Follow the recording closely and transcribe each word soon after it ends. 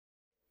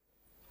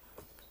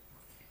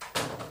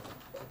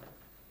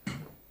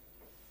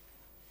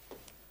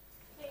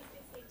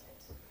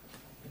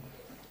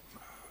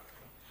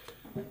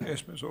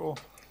Yes, Ms Orr.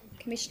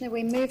 Commissioner,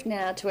 we move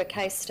now to a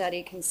case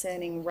study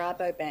concerning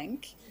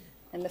Rabobank,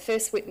 and the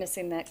first witness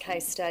in that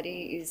case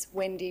study is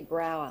Wendy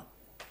Brauer.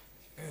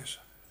 Yes.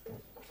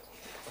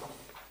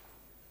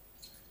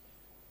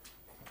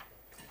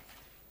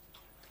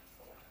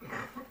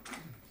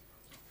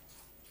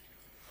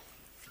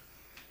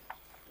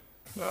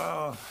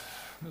 Now,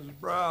 Ms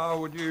Brauer,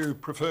 would you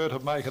prefer to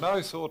make an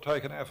oath or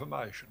take an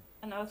affirmation?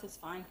 An oath is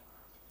fine.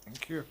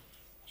 Thank you.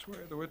 Swear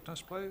the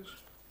witness, please.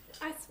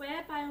 I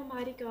swear by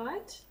Almighty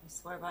God I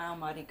swear by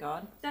Almighty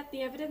God that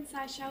the evidence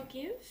I shall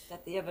give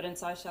that the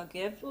evidence I shall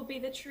give will be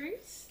the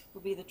truth,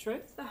 will be the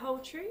truth, the whole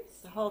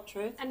truth, the whole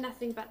truth, and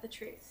nothing but the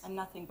truth. and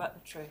nothing but the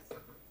truth.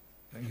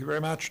 Thank you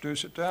very much. Do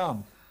sit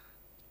down.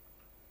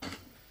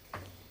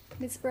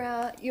 Ms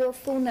Brauer, your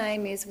full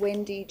name is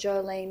Wendy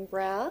Jolene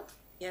Brauer,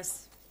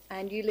 Yes,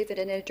 and you live at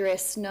an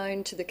address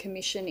known to the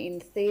Commission in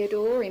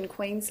Theodore in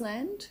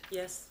Queensland.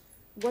 yes.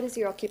 What is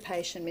your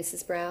occupation,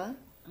 Mrs Brauer?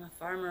 I'm a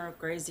farmer or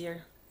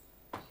grazier.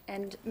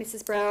 And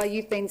Mrs Brauer,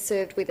 you've been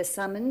served with a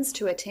summons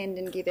to attend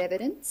and give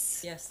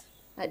evidence. Yes,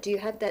 Do you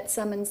have that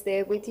summons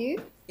there with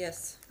you?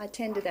 yes, I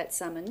tender that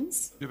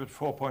summons. Exhibit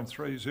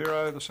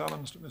 4.30, the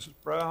summons to Mrs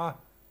Brauer.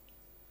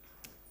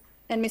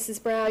 And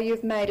Mrs Brauer,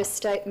 you've made a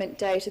statement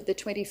dated the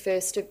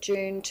 21st of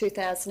June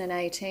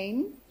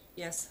 2018.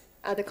 yes.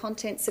 Are the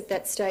contents of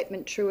that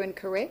statement true and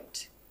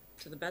correct?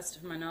 To the best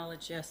of my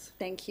knowledge, yes.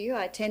 Thank you.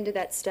 I tender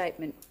that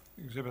statement.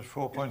 Exhibit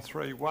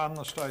 4.31,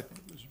 the statement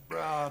of Mrs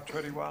Brauer,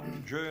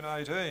 21 June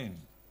 18.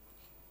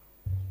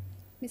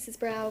 Mrs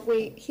Brauer,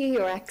 we hear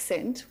your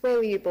accent. Where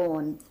were you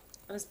born?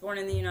 I was born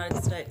in the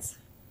United States.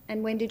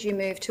 And when did you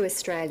move to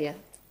Australia?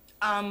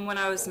 When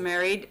I was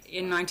married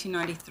in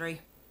 1993.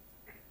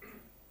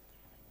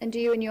 And do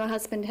you and your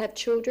husband have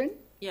children?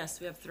 Yes,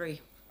 we have 3.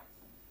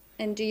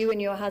 And do you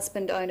and your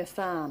husband own a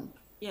farm?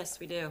 Yes,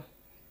 we do.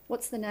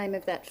 What's the name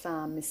of that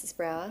farm, Mrs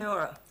Brauer?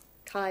 Nora.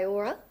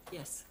 Kiora?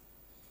 Yes.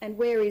 And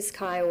where is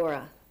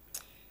Kiora?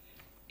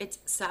 It's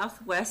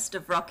southwest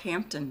of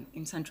Rockhampton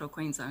in central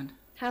Queensland.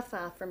 How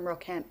far from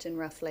Rockhampton,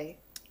 roughly?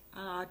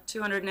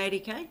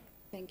 280k.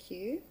 Thank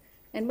you.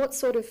 And what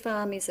sort of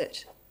farm is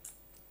it?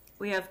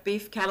 We have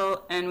beef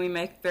cattle and we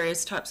make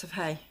various types of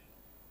hay.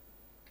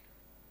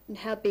 And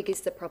how big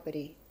is the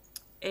property?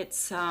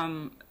 It's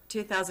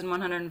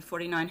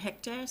 2,149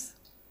 hectares.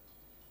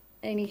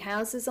 Any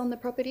houses on the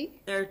property?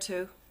 There are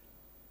 2.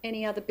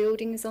 Any other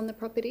buildings on the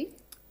property?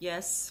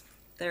 Yes,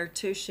 there are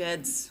 2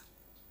 sheds.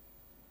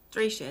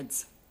 3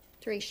 sheds.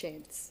 3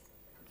 sheds.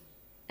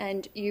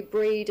 And you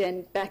breed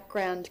and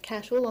background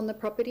cattle on the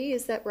property,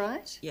 is that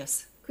right?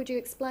 Yes. Could you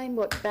explain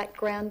what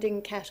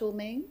backgrounding cattle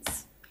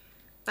means?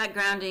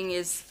 Backgrounding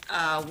is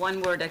a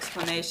one-word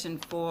explanation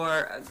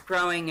for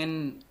growing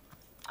and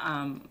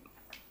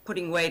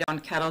putting weight on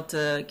cattle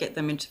to get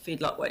them into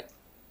feedlot weight.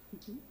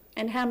 Mm-hmm.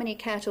 And how many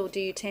cattle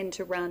do you tend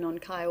to run on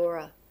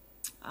Kiora?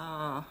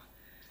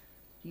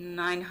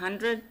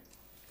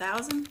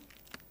 900,000.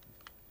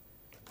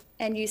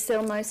 And you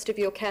sell most of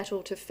your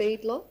cattle to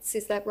feedlots,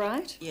 is that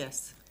right?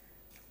 Yes.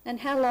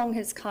 And how long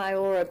has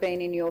Kiora been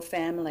in your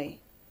family?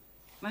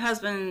 My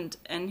husband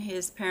and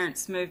his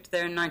parents moved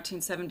there in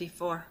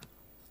 1974.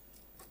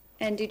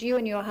 And did you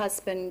and your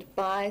husband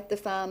buy the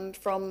farm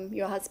from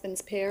your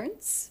husband's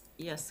parents?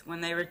 Yes,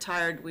 when they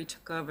retired, we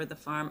took over the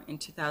farm in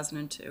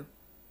 2002.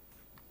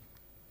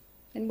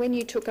 And when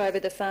you took over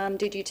the farm,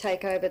 did you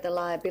take over the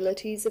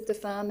liabilities of the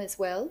farm as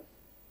well?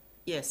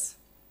 Yes.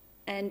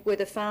 And were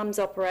the farm's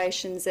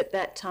operations at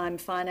that time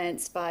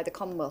financed by the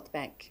Commonwealth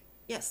Bank?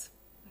 Yes.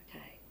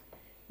 Okay.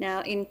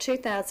 Now, in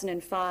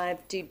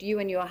 2005, did you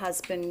and your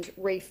husband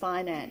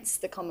refinance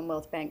the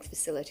Commonwealth Bank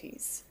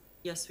facilities?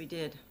 Yes, we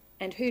did.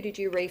 And who did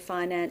you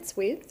refinance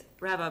with?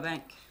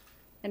 Rabobank.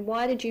 And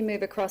why did you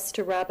move across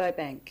to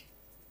Rabobank?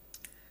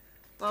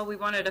 Well, we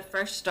wanted a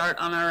fresh start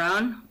on our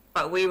own,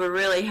 but we were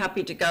really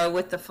happy to go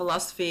with the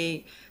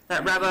philosophy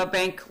that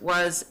Rabobank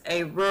was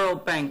a rural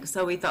bank,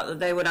 so we thought that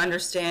they would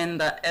understand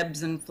the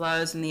ebbs and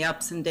flows and the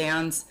ups and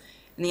downs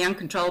and the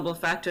uncontrollable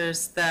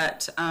factors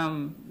that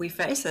we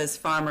face as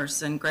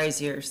farmers and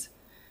graziers.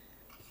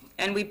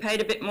 And we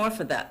paid a bit more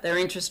for that. Their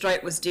interest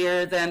rate was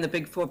dearer than the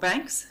big 4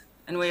 banks,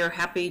 and we were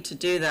happy to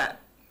do that.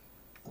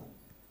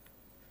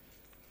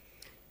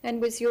 And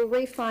was your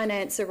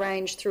refinance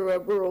arranged through a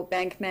rural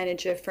bank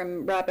manager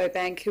from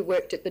Rabobank who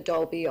worked at the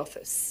Dalby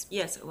office?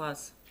 Yes, it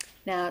was.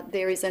 Now,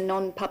 there is a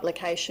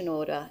non-publication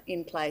order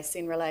in place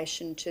in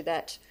relation to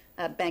that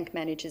bank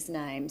manager's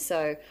name,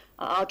 so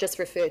I'll just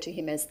refer to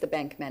him as the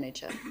bank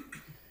manager.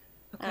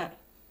 Okay.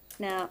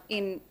 Now,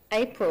 in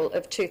April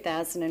of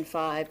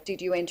 2005,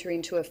 did you enter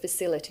into a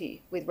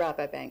facility with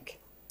Rabobank?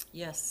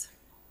 Yes.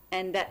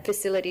 And that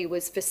facility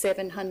was for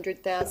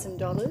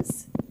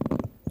 $700,000?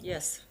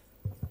 Yes.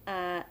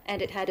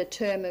 And it had a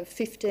term of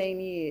 15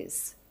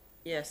 years.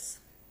 Yes.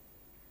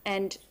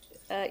 And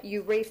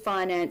you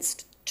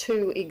refinanced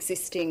 2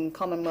 existing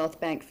Commonwealth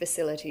Bank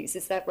facilities,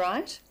 is that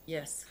right?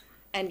 Yes.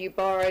 And you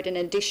borrowed an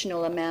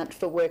additional amount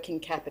for working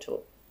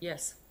capital,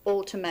 Yes.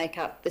 all to make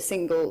up the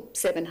single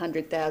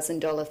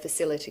 $700,000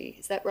 facility,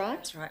 is that right?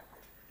 That's right.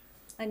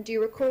 And do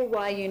you recall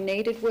why you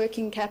needed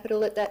working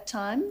capital at that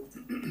time?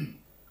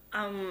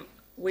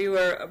 We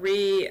were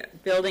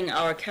rebuilding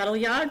our cattle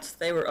yards.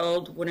 They were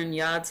old wooden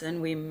yards,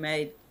 and we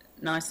made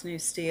nice new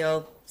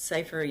steel,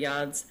 safer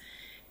yards.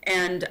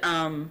 And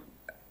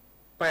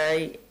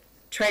by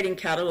trading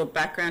cattle or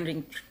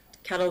backgrounding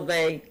cattle,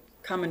 they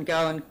come and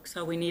go, and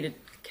so we needed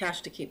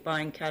cash to keep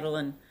buying cattle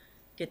and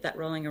get that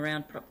rolling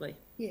around properly.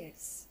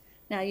 Yes.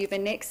 Now, you've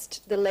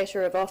annexed the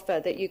letter of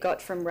offer that you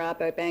got from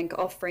Rabobank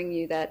offering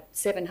you that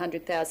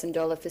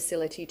 $700,000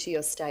 facility to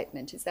your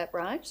statement. Is that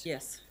right?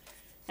 Yes.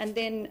 And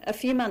then a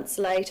few months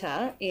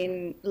later,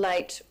 in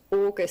late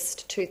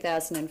August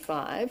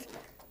 2005,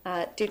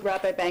 did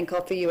Rabobank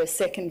offer you a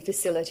second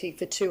facility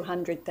for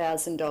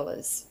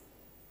 $200,000?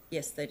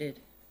 Yes, they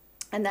did.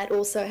 And that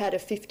also had a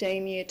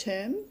 15-year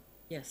term?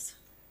 Yes.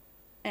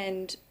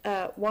 And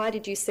why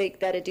did you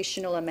seek that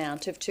additional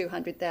amount of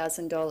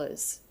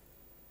 $200,000?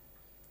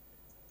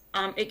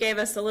 It gave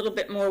us a little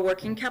bit more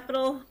working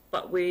capital,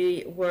 but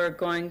we were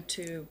going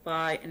to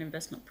buy an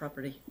investment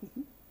property.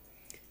 Mm-hmm.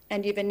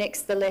 And you've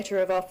annexed the letter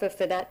of offer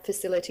for that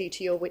facility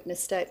to your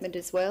witness statement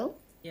as well?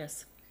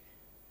 Yes.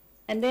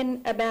 And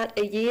then about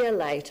a year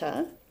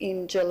later,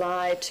 in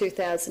July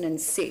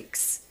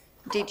 2006,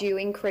 did you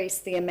increase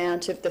the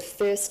amount of the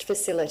first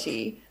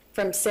facility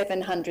from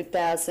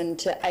 $700,000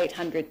 to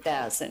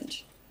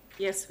 $800,000?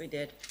 Yes, we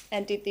did.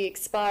 And did the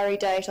expiry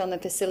date on the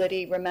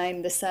facility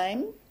remain the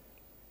same?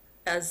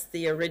 As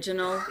the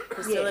original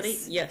facility?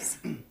 Yes.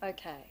 Yes.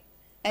 Okay.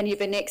 And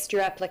you've annexed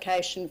your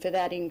application for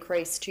that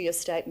increase to your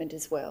statement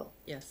as well?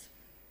 Yes.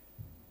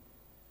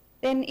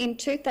 Then in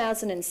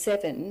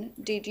 2007,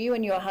 did you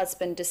and your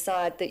husband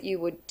decide that you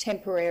would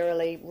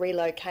temporarily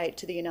relocate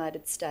to the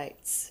United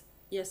States?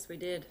 Yes, we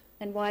did.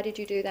 And why did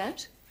you do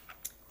that?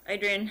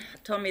 Adrian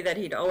told me that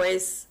he'd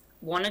always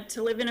wanted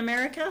to live in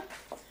America,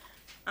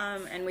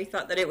 and we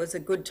thought that it was a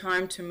good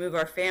time to move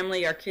our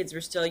family. Our kids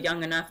were still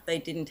young enough. They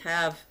didn't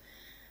have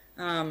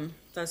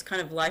those kind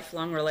of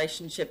lifelong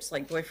relationships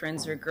like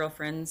boyfriends or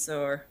girlfriends,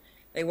 or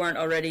they weren't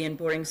already in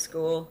boarding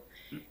school.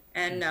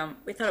 And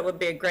we thought it would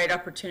be a great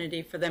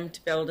opportunity for them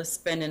to be able to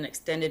spend an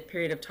extended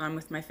period of time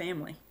with my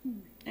family.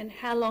 And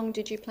how long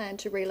did you plan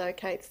to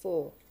relocate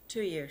for?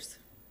 2 years.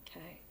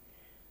 Okay.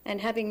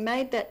 And having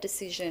made that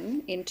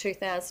decision in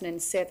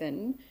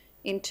 2007,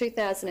 in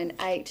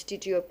 2008,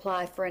 did you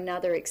apply for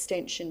another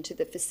extension to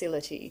the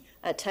facility,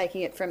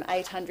 taking it from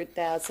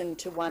 $800,000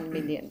 to $1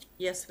 million?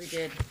 Yes, we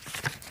did.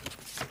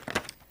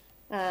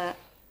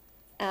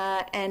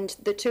 And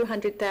the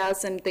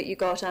 $200,000 that you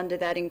got under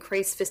that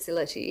increased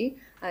facility,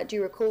 do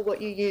you recall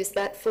what you used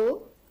that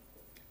for?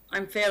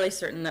 I'm fairly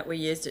certain that we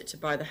used it to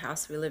buy the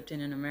house we lived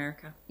in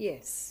America.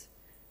 Yes.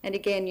 And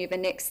again, you've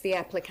annexed the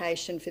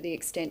application for the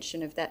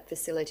extension of that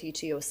facility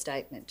to your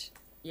statement.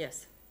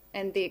 Yes.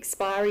 And the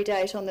expiry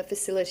date on the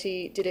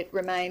facility, did it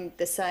remain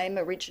the same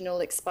original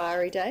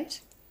expiry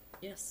date?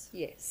 Yes.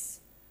 Yes.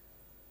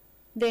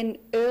 Then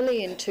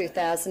early in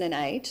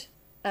 2008,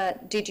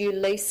 did you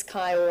lease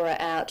Kiora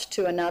out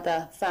to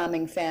another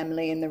farming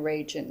family in the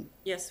region?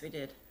 Yes, we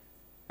did.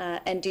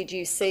 And did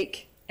you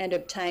seek and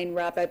obtain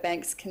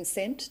Rabobank's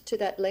consent to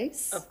that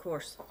lease? Of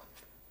course.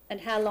 And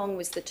how long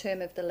was the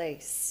term of the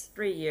lease?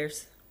 3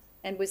 years.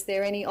 And was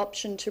there any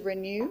option to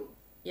renew?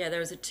 Yeah, there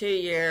was a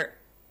 2-year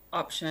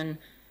option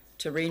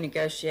to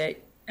renegotiate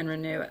and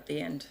renew at the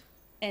end.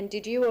 And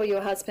did you or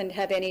your husband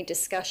have any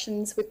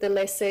discussions with the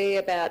lessee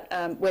about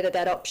whether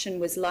that option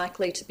was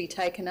likely to be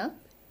taken up?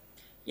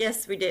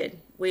 Yes, we did.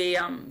 We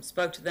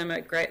spoke to them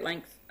at great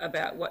length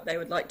about what they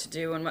would like to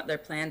do and what their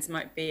plans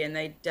might be, and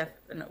they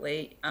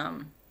definitely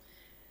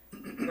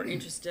were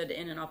interested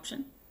in an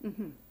option.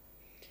 Mm-hmm.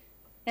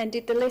 And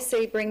did the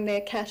lessee bring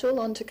their cattle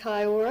onto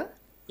Kiora?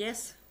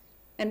 Yes.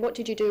 And what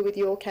did you do with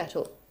your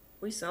cattle?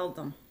 We sold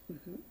them.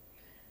 Mm-hmm.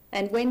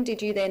 And when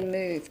did you then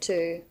move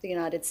to the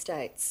United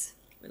States?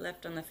 We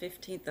left on the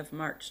 15th of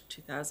March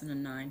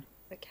 2009.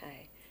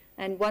 Okay.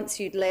 And once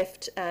you'd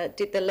left,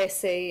 did the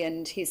lessee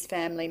and his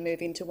family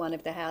move into one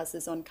of the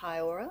houses on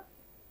Kiora?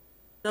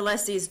 The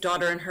lessee's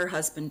daughter and her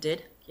husband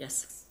did,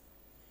 yes.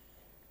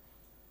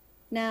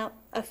 Now,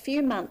 a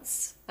few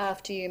months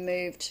after you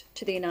moved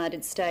to the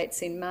United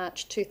States in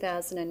March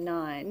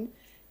 2009,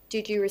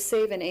 did you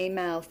receive an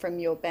email from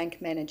your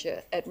bank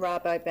manager at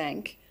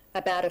Rabobank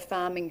about a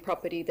farming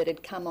property that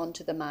had come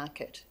onto the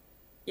market?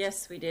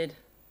 Yes, we did.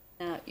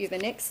 Now, you've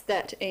annexed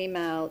that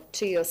email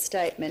to your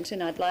statement,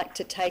 and I'd like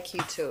to take you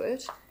to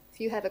it. If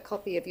you have a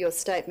copy of your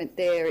statement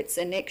there, it's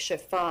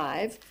Annexure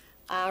 5,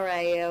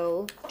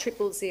 RAL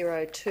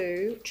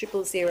 0002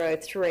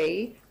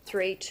 0003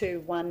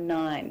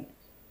 3219.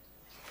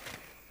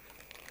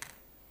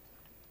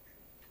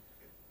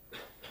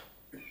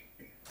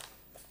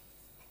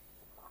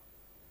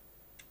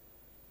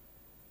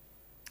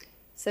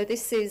 So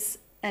this is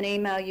an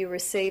email you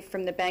received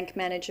from the bank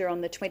manager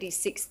on the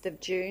 26th of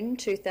June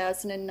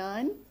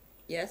 2009,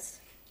 Yes,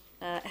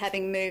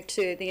 having moved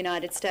to the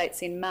United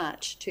States in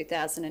March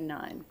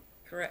 2009.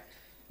 correct.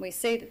 We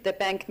see that the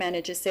bank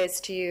manager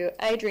says to you,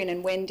 Adrian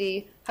and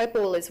Wendy, hope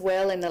all is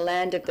well in the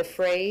land of the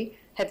free.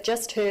 Have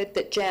just heard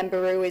that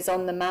Jamberoo is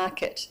on the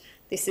market.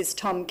 This is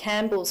Tom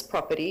Campbell's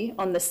property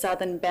on the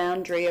southern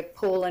boundary of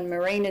Paul and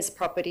Marina's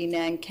property,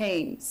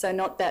 Nankeen, so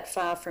not that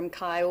far from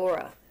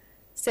Kiora.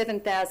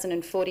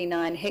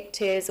 7,049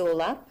 hectares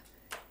all up,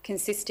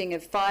 consisting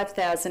of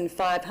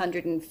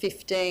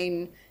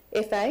 5,515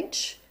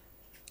 FH,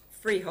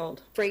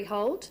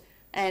 freehold,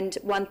 and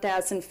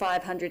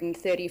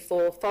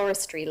 1,534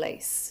 forestry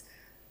lease.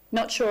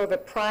 Not sure of a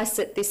price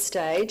at this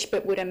stage,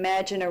 but would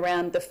imagine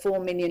around the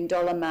 $4 million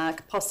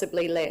mark,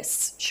 possibly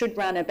less. Should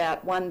run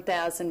about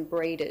 1,000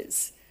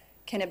 breeders.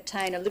 Can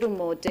obtain a little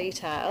more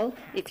detail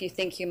if you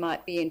think you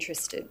might be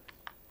interested.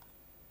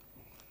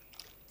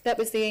 That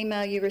was the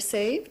email you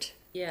received?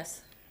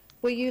 Yes.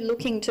 Were you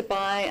looking to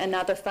buy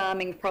another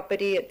farming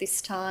property at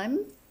this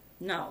time?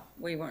 No,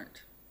 we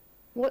weren't.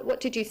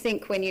 What did you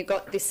think when you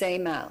got this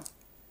email?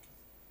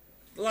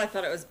 Well, I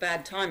thought it was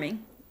bad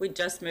timing. We'd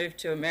just moved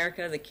to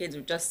America. The kids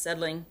were just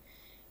settling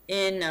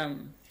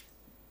in.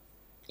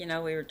 We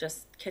were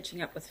just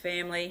catching up with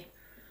family.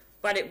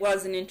 But it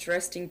was an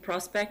interesting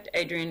prospect.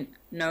 Adrian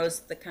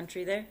knows the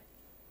country there.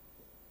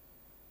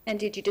 And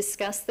did you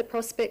discuss the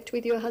prospect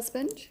with your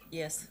husband?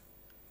 Yes.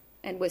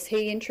 And was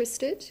he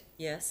interested?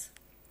 Yes.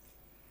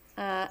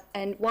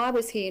 And why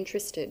was he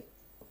interested?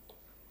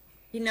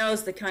 He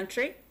knows the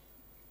country,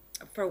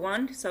 for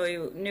one, so he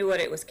knew what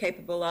it was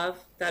capable of,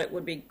 that it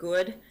would be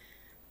good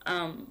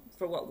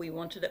for what we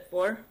wanted it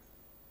for.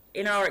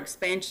 In our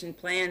expansion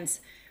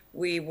plans,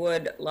 we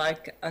would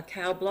like a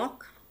cow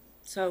block,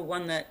 so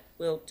one that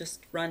will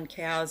just run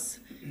cows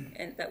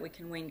and that we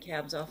can wean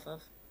calves off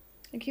of.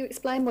 And can you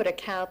explain what a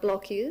cow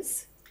block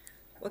is?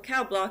 Well,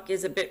 cow block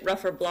is a bit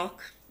rougher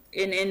block.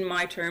 In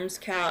my terms,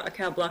 a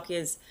cow block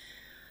is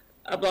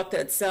a block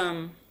that's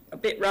a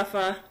bit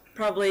rougher,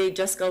 probably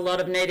just got a lot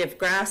of native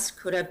grass,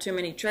 could have too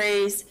many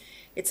trees.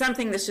 It's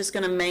something that's just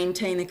going to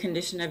maintain the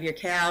condition of your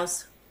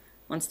cows.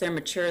 Once they're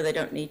mature, they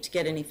don't need to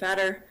get any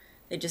fatter.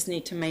 They just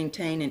need to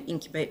maintain and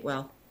incubate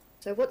well.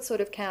 So what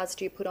sort of cows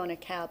do you put on a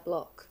cow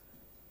block?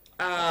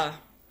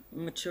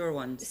 Mature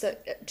ones. So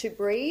to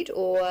breed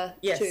or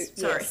Yes, to...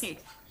 sorry.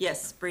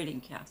 Yes,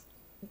 breeding cows.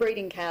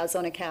 Breeding cows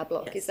on a cow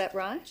block, Yes. is that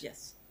right?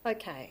 Yes.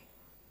 Okay.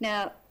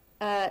 Now,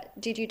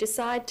 did you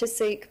decide to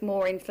seek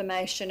more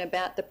information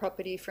about the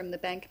property from the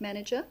bank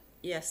manager?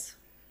 Yes.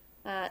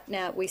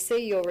 Now, we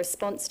see your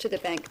response to the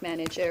bank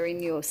manager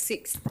in your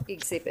 6th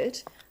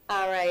exhibit,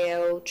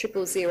 RAL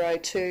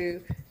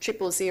 0002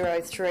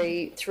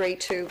 0003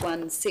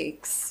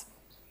 3216.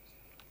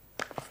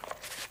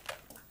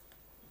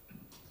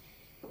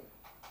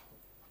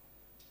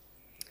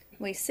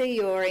 We see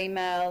your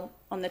email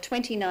on the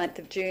 29th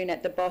of June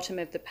at the bottom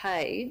of the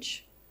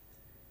page.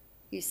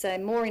 You say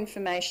more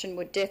information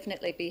would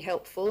definitely be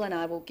helpful and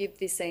I will give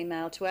this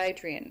email to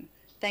Adrian.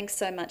 Thanks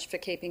so much for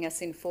keeping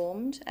us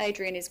informed.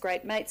 Adrian is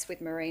great mates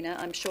with Marina.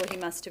 I'm sure he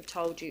must have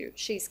told you.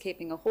 She's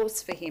keeping a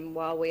horse for him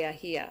while we are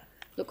here.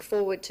 Look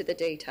forward to the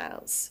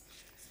details.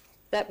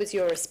 That was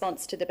your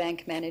response to the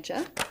bank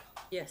manager.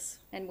 Yes.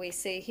 And we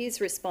see his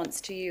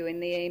response to you in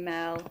the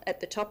email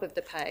at the top of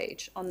the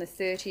page on the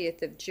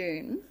 30th of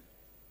June.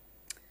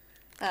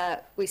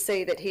 We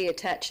see that he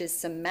attaches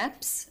some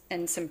maps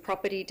and some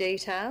property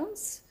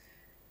details,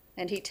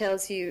 and he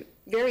tells you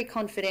very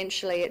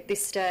confidentially at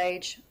this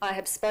stage, I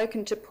have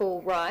spoken to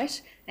Paul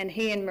Wright and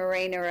he and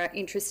Marina are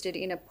interested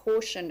in a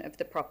portion of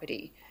the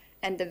property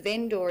and the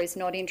vendor is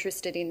not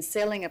interested in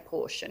selling a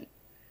portion.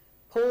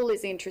 Paul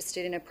is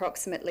interested in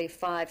approximately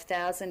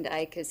 5,000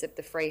 acres of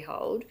the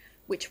freehold,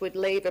 which would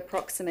leave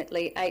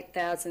approximately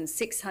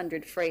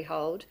 8,600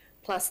 freehold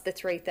plus the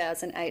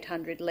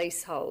 3,800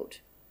 leasehold.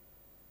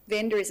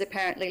 Vendor is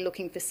apparently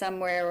looking for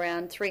somewhere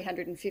around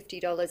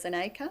 $350 an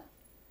acre.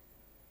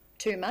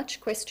 Too much,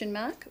 question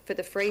mark, for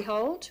the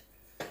freehold?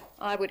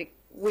 I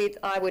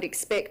would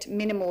expect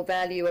minimal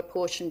value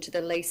apportioned to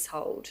the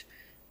leasehold.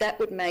 That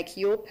would make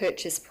your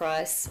purchase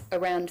price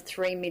around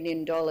 $3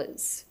 million.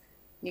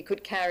 You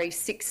could carry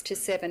 600 to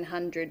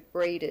 700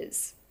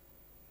 breeders.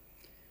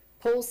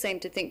 Paul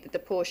seemed to think that the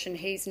portion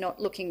he's not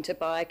looking to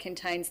buy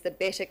contains the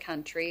better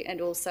country and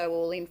also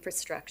all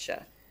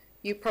infrastructure.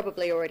 You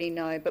probably already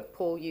know, but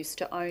Paul used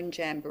to own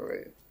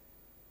Jamberoo.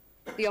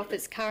 The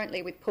offer's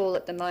currently with Paul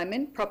at the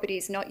moment. Property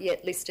is not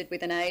yet listed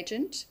with an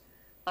agent.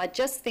 I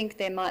just think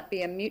there might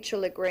be a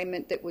mutual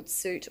agreement that would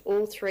suit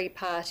all three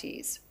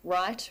parties,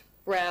 Wright,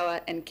 Brauer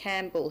and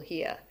Campbell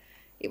here.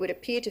 It would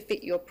appear to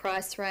fit your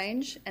price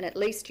range, and at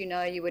least you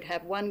know you would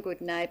have one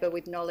good neighbour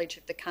with knowledge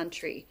of the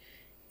country.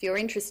 If you're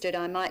interested,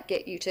 I might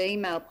get you to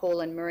email Paul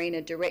and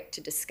Marina direct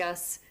to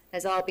discuss,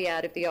 as I'll be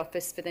out of the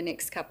office for the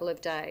next couple of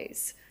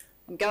days.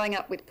 I'm going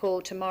up with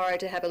Paul tomorrow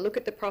to have a look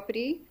at the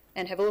property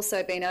and have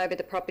also been over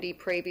the property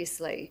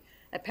previously.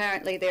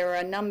 Apparently there are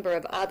a number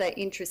of other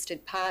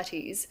interested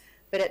parties,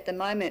 but at the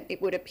moment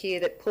it would appear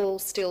that Paul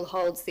still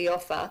holds the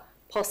offer,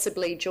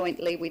 possibly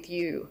jointly with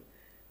you.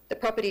 The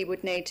property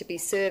would need to be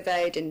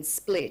surveyed and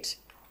split,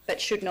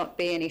 but should not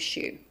be an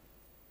issue.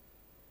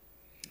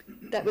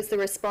 That was the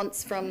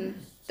response from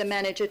the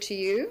manager to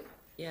you.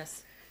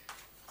 Yes.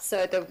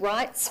 So the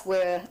Wrights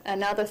were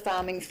another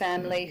farming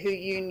family who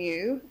you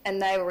knew, and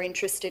they were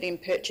interested in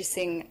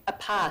purchasing a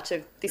part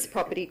of this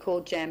property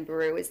called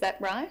Jamberoo. Is that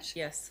right?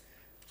 Yes.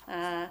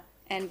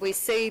 And we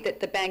see that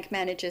the bank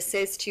manager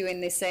says to you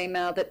in this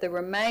email that the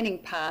remaining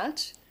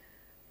part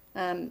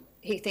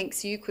he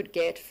thinks you could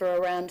get for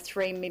around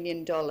 $3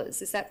 million.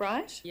 Is that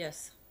right?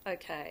 Yes.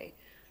 Okay.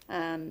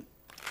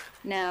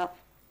 Now,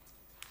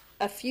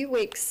 a few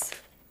weeks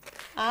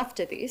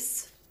after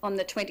this, on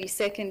the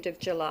 22nd of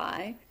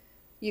July,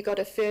 you got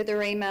a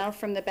further email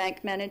from the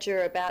bank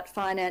manager about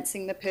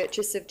financing the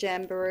purchase of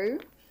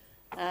Jamberoo,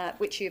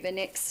 which you've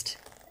annexed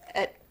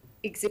at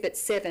Exhibit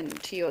 7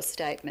 to your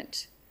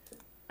statement.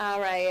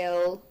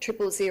 RAL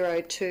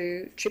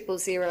 0002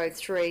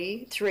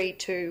 0003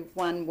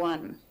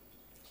 3211.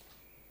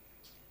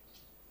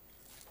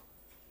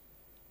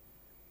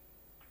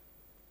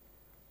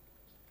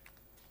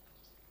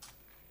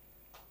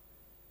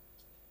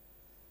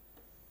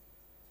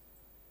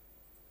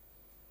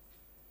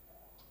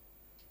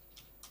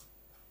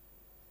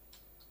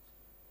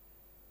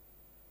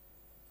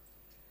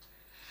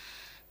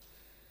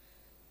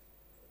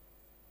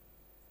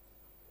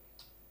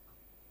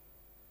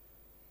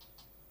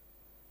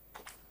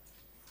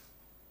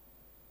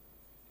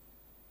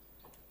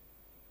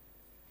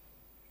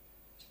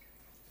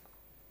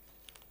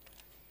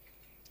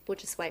 We'll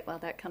just wait while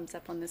that comes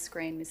up on the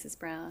screen, Mrs.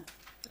 Brauer.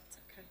 That's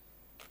okay.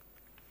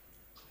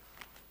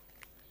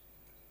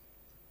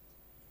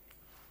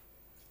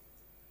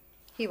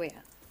 Here we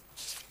are.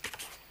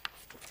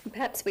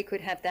 Perhaps we could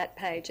have that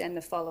page and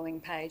the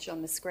following page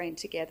on the screen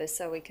together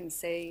so we can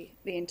see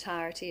the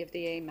entirety of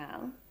the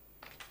email.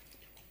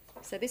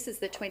 So this is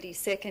the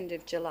 22nd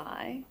of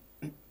July.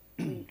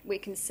 We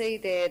can see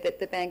there that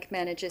the bank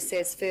manager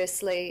says,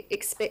 firstly,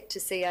 expect to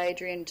see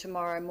Adrian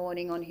tomorrow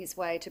morning on his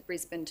way to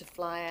Brisbane to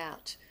fly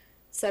out.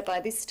 So by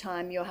this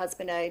time, your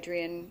husband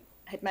Adrian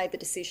had made the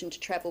decision to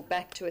travel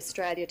back to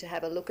Australia to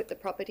have a look at the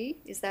property.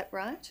 Is that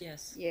right?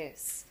 Yes.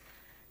 Yes.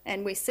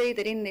 And we see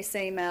that in this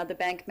email, the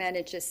bank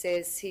manager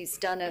says he's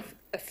done a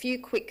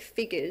few quick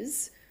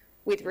figures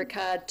with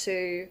regard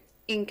to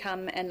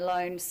income and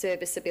loan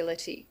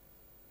serviceability.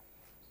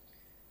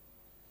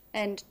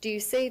 And do you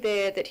see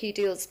there that he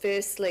deals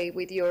firstly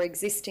with your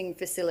existing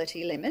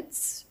facility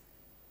limits?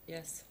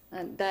 Yes.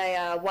 And they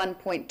are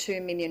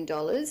 $1.2 million.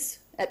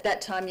 At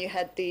that time you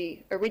had the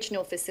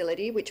original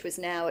facility, which was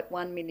now at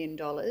 $1 million,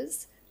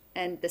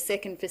 and the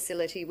second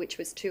facility, which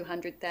was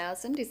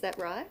 $200,000. Is that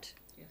right?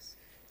 Yes.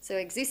 So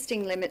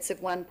existing limits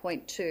of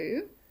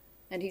 1.2,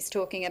 and he's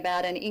talking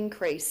about an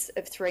increase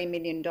of $3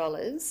 million,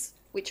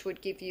 which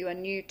would give you a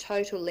new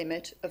total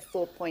limit of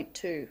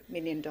 $4.2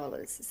 million.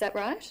 Is that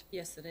right?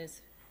 Yes, it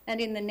is. And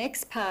in the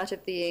next part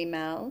of the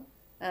email,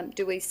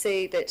 do we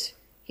see that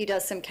he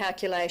does some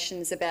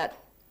calculations about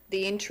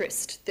the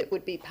interest that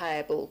would be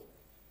payable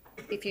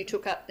if you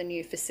took up the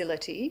new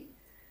facility?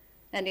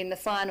 And in the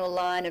final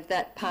line of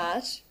that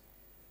part,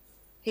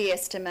 he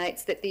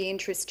estimates that the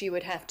interest you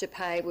would have to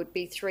pay would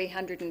be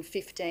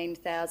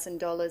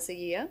 $315,000 a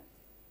year.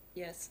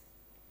 Yes.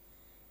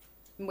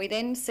 And we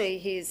then see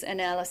his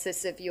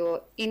analysis of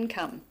your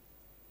income.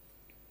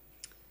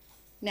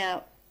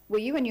 Now, were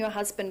you and your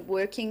husband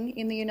working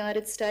in the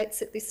United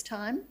States at this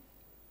time?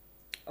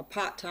 A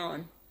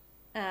part-time.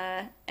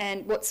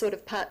 And what sort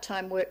of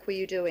part-time work were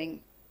you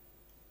doing?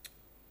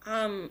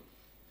 At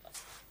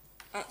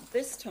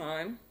this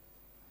time,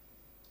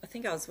 I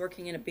think I was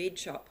working in a bead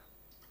shop.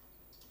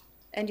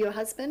 And your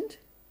husband?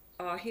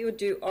 He would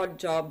do odd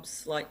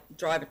jobs like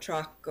drive a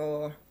truck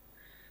or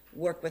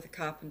work with a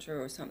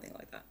carpenter or something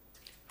like that.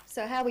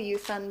 So how were you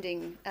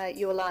funding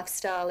your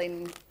lifestyle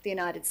in the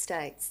United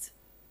States?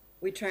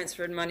 We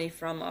transferred money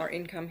from our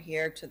income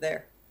here to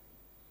there.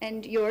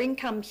 And your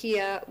income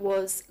here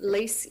was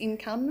lease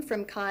income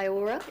from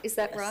Kiora, is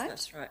that Yes, right?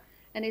 that's right.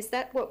 And is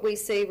that what we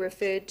see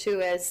referred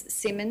to as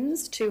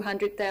Simmons,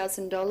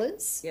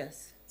 $200,000?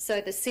 Yes.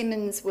 So the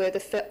Simmons were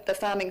the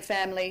farming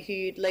family who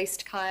you'd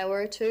leased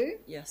Kiora to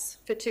Yes.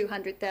 for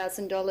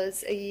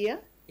 $200,000 a year?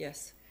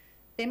 Yes.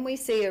 Then we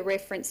see a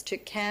reference to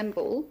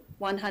Campbell,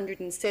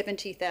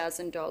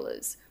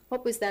 $170,000.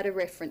 What was that a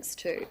reference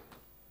to?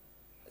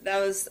 That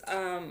was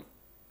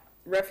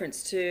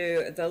reference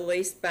to the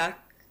lease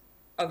back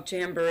of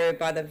Jamberoo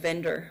by the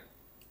vendor.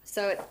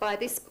 So by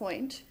this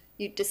point,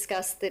 you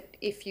discussed that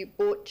if you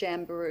bought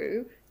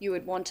Jamberoo, you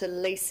would want to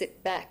lease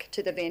it back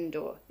to the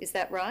vendor. Is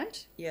that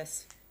right?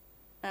 Yes.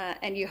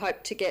 And you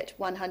hope to get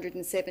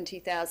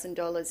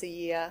 $170,000 a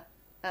year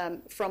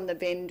from the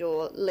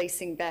vendor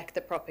leasing back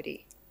the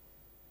property.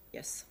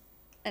 Yes.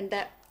 And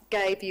that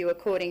gave you,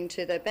 according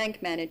to the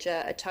bank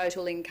manager, a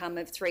total income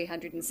of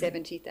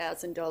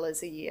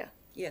 $370,000 a year.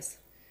 Yes.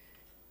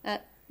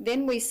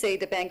 Then we see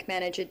the bank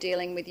manager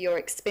dealing with your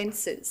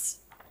expenses.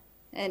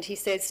 And he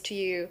says to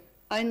you,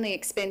 only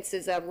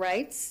expenses are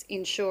rates,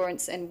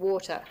 insurance and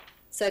water.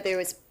 So there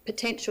is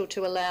potential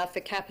to allow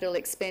for capital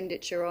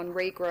expenditure on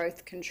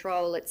regrowth,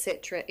 control,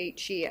 etc.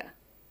 each year.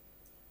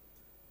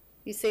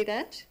 You see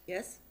that?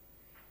 Yes.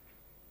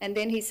 And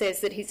then he says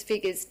that his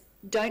figures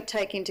don't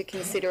take into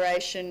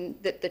consideration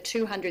that the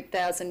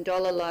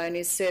 $200,000 loan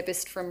is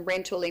serviced from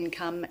rental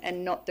income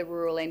and not the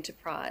rural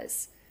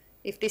enterprise.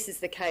 If this is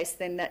the case,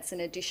 then that's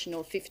an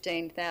additional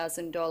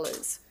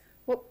 $15,000.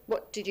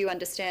 What did you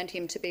understand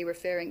him to be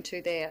referring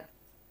to there?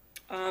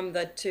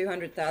 The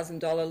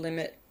 $200,000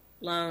 limit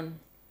loan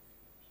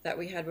that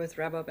we had with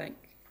Rabobank.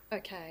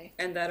 Okay.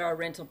 And that our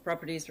rental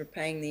properties were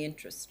paying the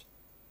interest.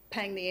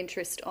 Paying the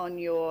interest on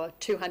your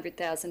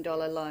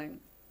 $200,000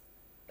 loan.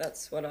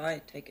 That's what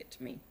I take it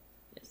to mean.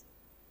 Yes.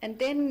 And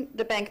then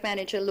the bank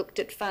manager looked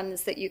at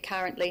funds that you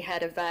currently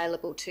had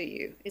available to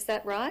you. Is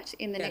that right?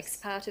 In the Yes.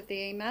 next part of the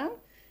email?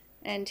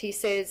 And he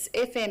says,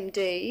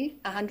 FMD,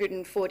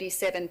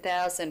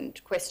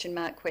 147,000, question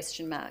mark,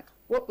 question mark.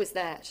 What was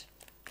that?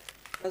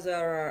 Those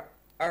are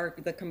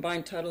the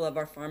combined total of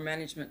our farm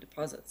management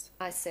deposits.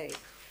 I see.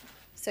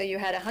 So you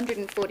had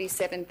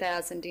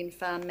 147,000 in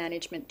farm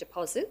management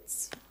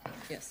deposits.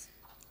 Yes.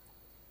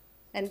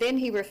 And then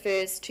he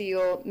refers to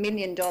your $1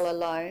 million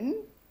loan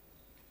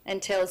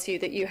and tells you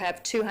that you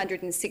have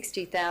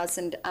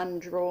 260,000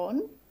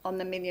 undrawn on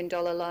the $1 million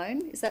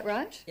loan. Is that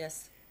right?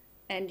 Yes.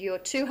 And your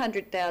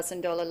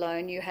 $200,000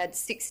 loan, you had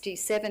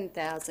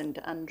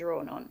 67,000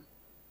 undrawn on.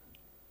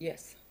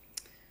 Yes.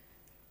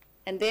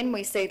 And then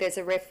we see there's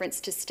a reference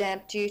to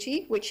stamp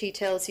duty, which he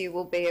tells you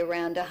will be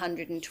around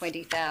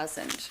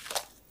 120,000.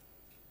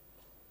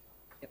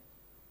 Yep.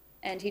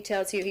 And he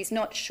tells you he's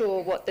not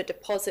sure what the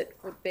deposit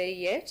would be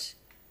yet,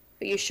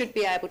 but you should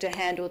be able to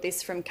handle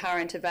this from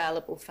current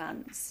available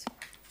funds.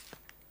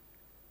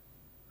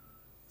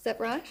 Is that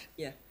right?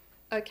 Yeah.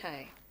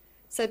 Okay.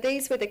 So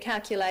these were the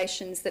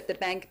calculations that the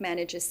bank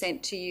manager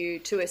sent to you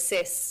to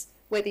assess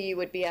whether you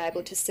would be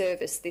able to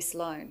service this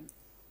loan.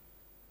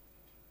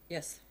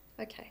 Yes.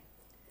 Okay.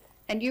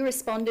 And you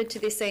responded to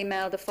this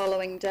email the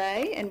following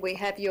day, and we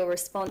have your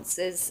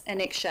responses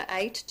Annexure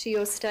 8 to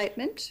your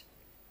statement.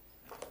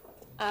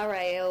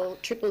 RAL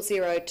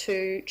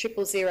 0002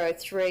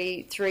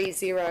 0003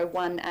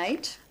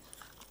 3018.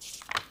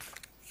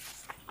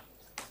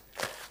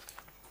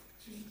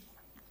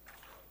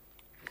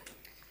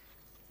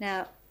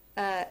 Now,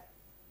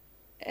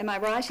 am I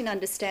right in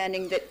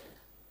understanding that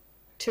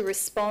to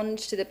respond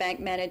to the bank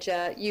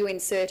manager, you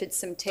inserted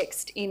some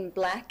text in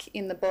black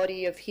in the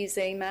body of his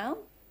email?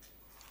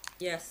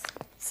 Yes.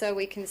 So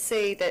we can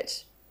see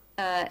that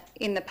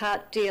in the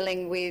part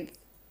dealing with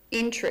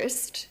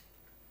interest,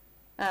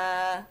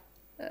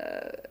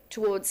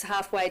 towards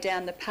halfway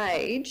down the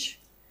page,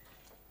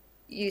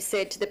 you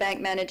said to the bank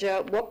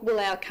manager, what will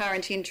our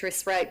current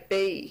interest rate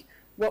be?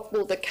 What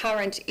will the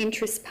current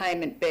interest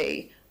payment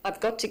be? I've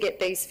got to get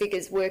these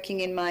figures working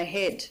in my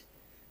head.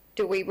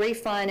 Do we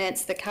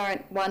refinance the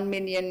current 1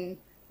 million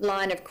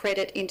line of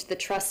credit into the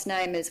trust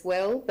name as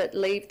well, but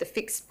leave the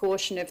fixed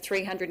portion of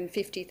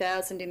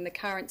 350,000 in the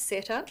current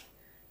setup?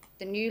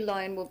 The new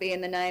loan will be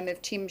in the name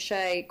of Tim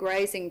Shea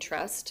Grazing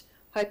Trust,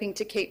 hoping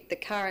to keep the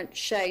current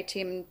Shea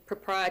Tim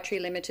Proprietary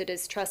Limited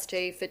as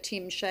trustee for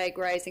Tim Shea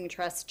Grazing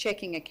Trust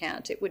checking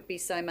account. It would be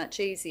so much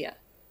easier.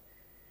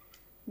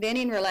 Then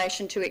in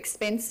relation to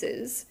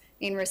expenses,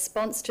 in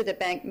response to the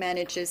bank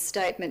manager's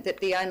statement that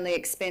the only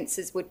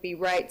expenses would be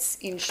rates,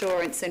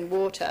 insurance and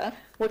water,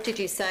 what did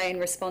you say in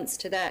response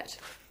to that?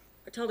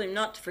 I told him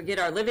not to forget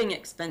our living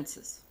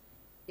expenses.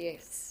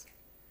 Yes.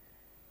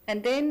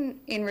 And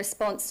then in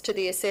response to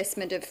the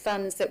assessment of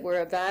funds that were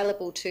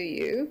available to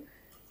you,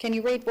 can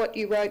you read what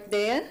you wrote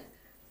there?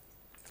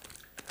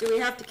 Do we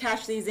have to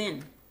cash these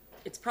in?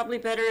 It's probably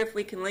better if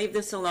we can leave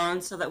this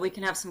alone so that we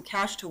can have some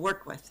cash to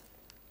work with.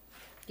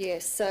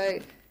 Yes, so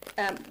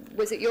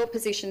was it your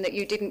position that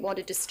you didn't want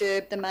to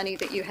disturb the money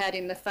that you had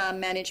in the farm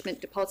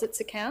management deposits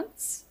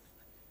accounts?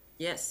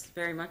 Yes,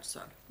 very much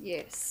so.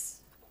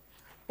 Yes.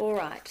 All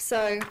right.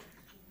 So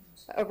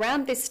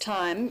around this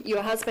time,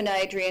 your husband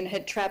Adrian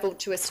had travelled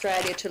to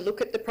Australia to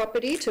look at the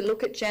property, to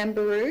look at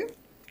Jamboree.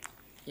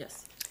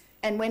 Yes.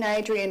 And when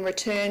Adrian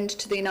returned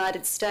to the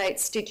United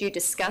States, did you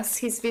discuss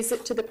his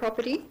visit to the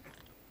property?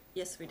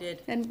 Yes, we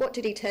did. And what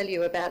did he tell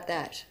you about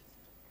that?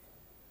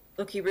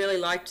 Look, he really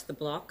liked the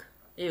block.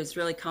 He was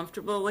really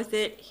comfortable with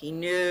it. He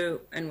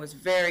knew and was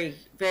very,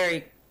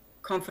 very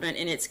confident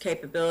in its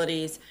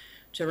capabilities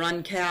to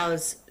run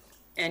cows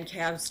and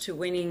calves to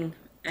winning.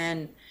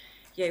 And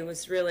yeah, he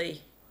was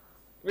really,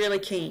 really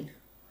keen.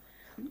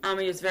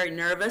 He was very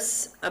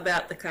nervous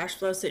about the cash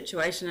flow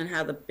situation and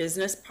how the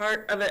business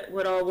part of it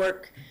would all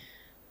work.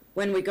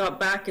 When we got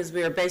back, as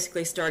we were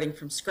basically starting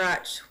from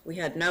scratch, we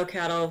had no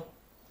cattle.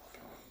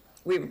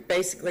 We were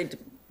basically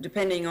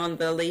depending on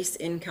the lease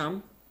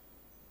income.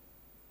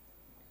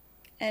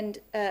 And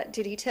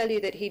did he tell you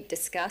that he'd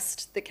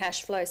discussed the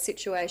cash flow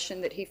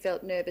situation that he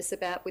felt nervous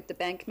about with the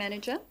bank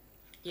manager?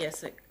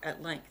 Yes,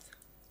 at length.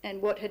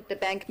 And what had the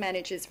bank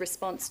manager's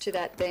response to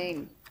that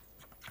been?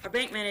 Our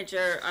bank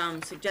manager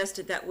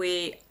suggested that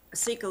we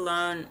seek a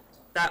loan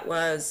that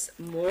was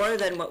more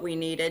than what we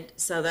needed,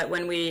 so that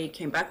when we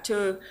came back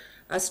to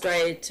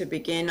Australia to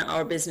begin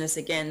our business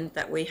again,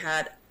 that we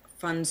had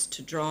funds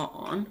to draw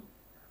on.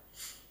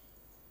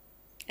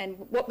 And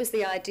what was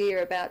the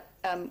idea about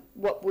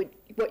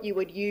what you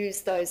would use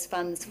those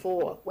funds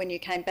for when you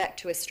came back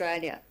to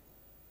Australia?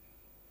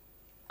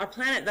 Our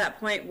plan at that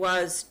point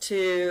was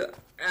to,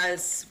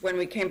 as when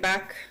we came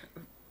back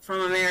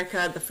from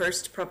America, the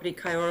first property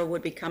Kiora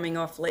would be coming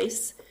off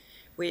lease.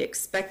 We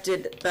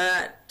expected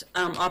that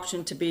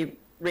option to be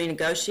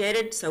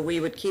renegotiated, so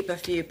we would keep a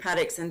few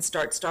paddocks and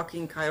start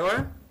stocking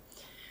Kiora.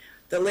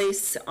 The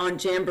lease on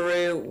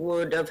Jamberoo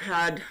would have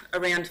had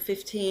around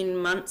 15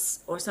 months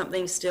or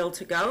something still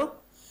to go.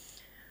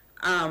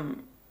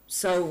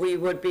 So we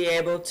would be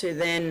able to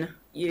then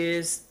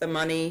use the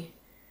money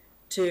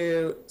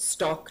to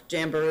stock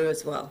Jamberoo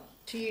as well.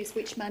 To use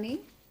which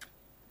money?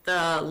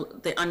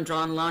 The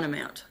undrawn loan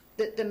amount.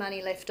 The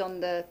money left on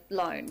the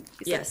loan?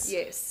 Yes.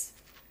 Yes.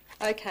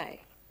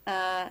 Okay.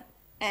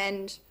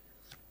 And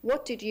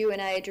what did you and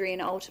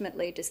Adrian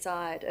ultimately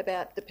decide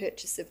about the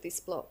purchase of this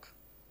block?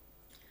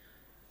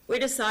 We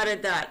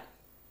decided that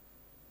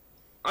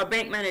our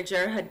bank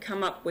manager had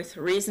come up with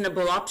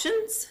reasonable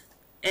options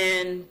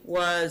and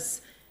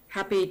was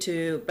happy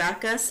to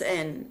back us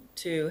and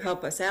to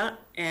help us out,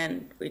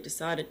 and we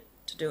decided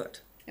to do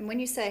it. And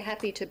when you say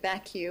happy to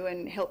back you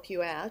and help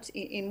you out,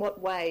 in what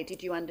way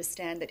did you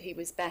understand that he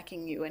was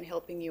backing you and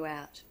helping you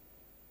out?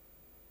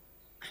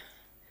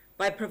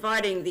 By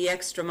providing the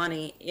extra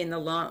money in the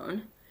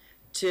loan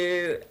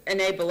to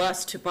enable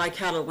us to buy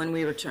cattle when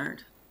we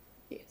returned.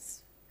 Yes.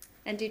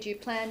 And did you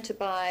plan to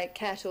buy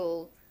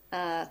cattle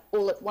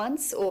all at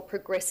once or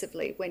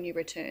progressively when you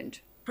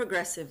returned?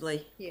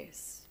 Progressively.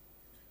 Yes.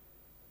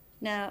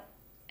 Now,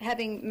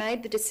 having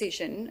made the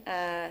decision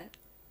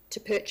to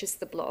purchase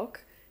the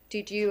block,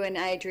 did you and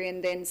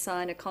Adrian then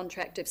sign a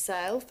contract of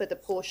sale for the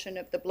portion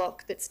of the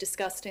block that's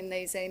discussed in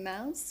these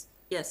emails?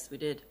 Yes, we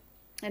did.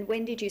 And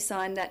when did you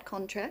sign that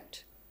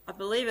contract? I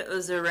believe it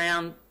was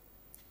around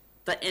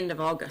the end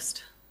of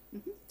August.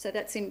 Mm-hmm. So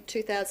that's in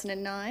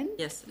 2009?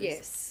 Yes.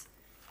 Yes.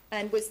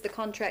 And was the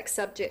contract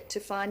subject to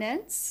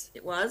finance?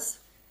 It was.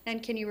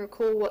 And can you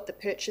recall what the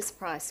purchase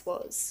price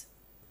was?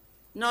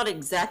 Not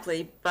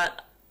exactly,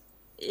 but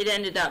it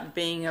ended up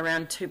being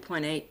around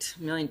 $2.8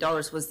 million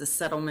was the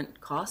settlement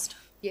cost.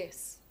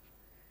 Yes.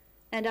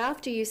 And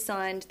after you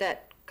signed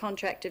that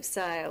contract of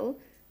sale,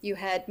 you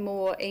had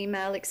more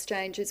email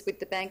exchanges with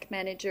the bank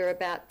manager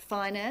about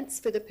finance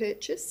for the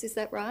purchase, is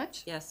that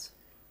right? Yes.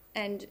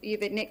 And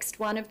you've annexed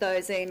one of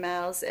those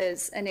emails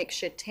as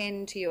Annexure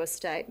 10 to your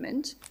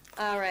statement,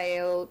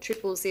 RAL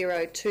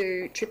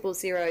 0002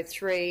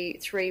 0003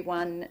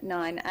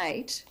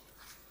 3198.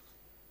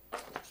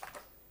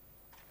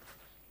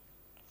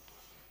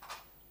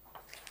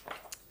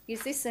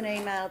 Is this an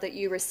email that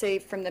you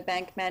received from the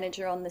bank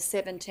manager on the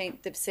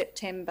 17th of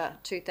September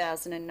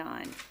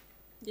 2009?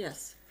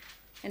 Yes.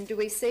 And do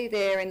we see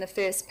there in the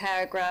first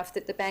paragraph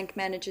that the bank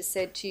manager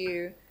said to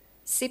you,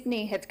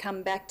 Sydney have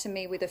come back to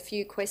me with a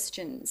few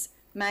questions,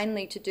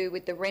 mainly to do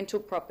with the rental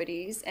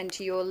properties and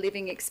to your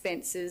living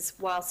expenses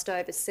whilst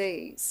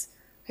overseas.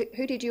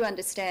 Who did you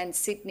understand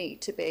Sydney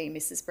to be,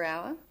 Mrs.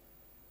 Brauer?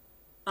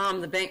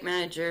 The bank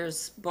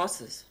manager's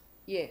bosses.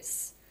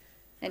 Yes.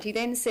 And he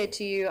then said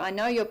to you, I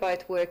know you're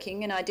both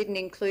working and I didn't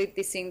include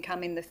this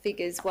income in the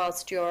figures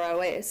whilst you're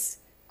OS.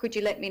 Could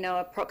you let me know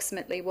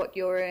approximately what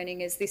you're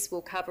earning, as this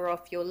will cover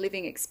off your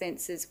living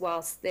expenses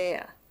whilst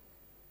there?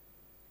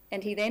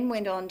 And he then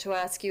went on to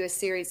ask you a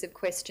series of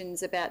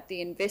questions about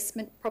the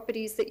investment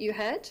properties that you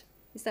had.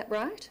 Is that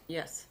right?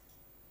 Yes.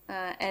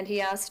 And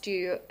he asked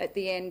you at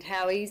the end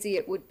how easy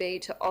it would be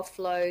to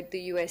offload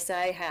the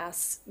USA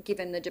house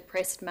given the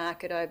depressed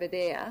market over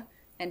there,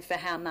 and for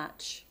how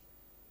much.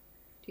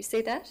 Do you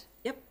see that?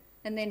 Yep.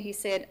 And then he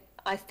said,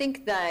 I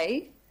think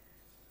they,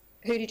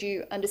 who did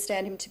you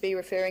understand him to be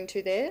referring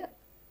to there?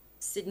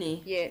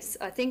 Sydney. Yes,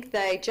 I think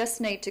they just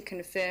need to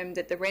confirm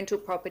that the rental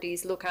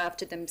properties look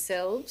after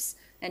themselves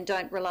and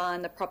don't rely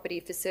on the property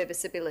for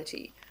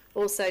serviceability.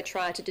 Also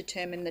try to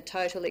determine the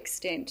total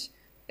extent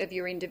of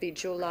your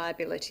individual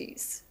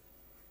liabilities.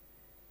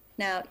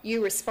 Now,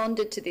 you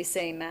responded to this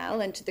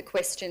email and to the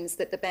questions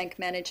that the bank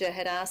manager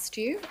had asked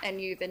you, and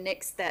you've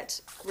annexed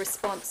that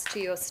response to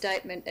your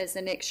statement as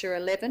Annexure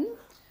 11,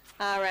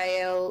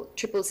 RAL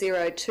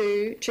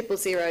 0002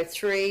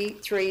 0003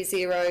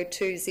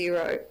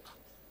 3020.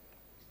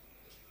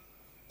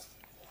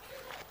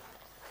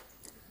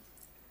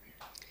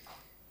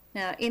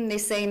 Now, in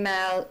this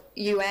email,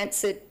 you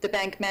answered the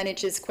bank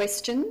manager's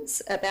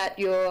questions about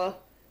your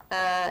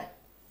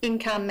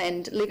income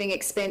and living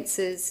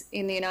expenses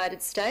in the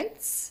United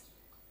States.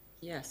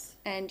 Yes.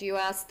 And you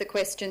asked the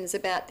questions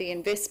about the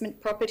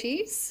investment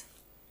properties.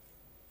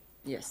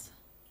 Yes.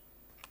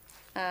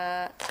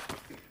 And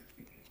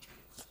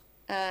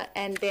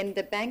then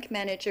the bank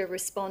manager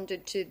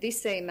responded to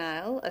this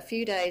email a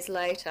few days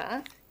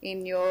later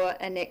in your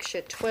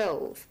Annexure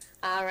 12,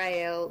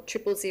 RAL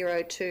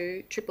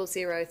 0002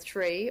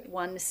 0003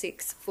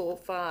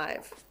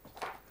 1645.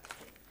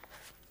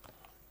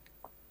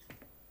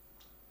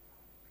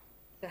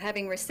 So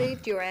having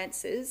received your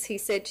answers, he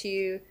said to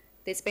you,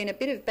 there's been a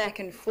bit of back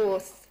and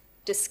forth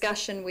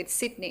discussion with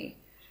Sydney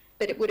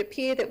but it would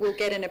appear that we'll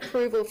get an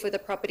approval for the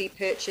property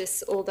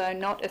purchase, although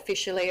not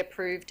officially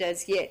approved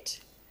as yet.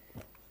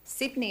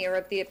 Sydney are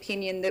of the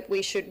opinion that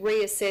we should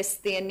reassess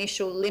the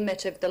initial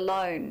limit of the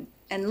loan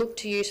and look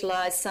to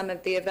utilise some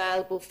of the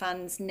available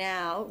funds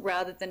now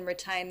rather than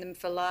retain them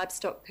for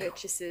livestock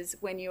purchases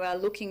when you are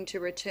looking to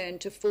return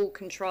to full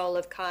control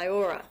of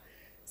Kiora.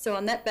 So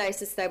on that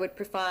basis, they would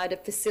provide a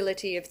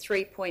facility of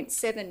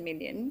 3.7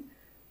 million,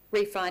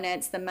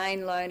 refinance the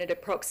main loan at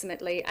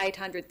approximately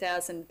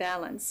 800,000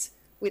 balance,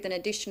 with an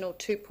additional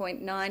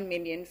 2.9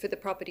 million for the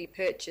property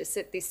purchase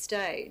at this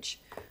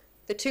stage.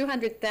 The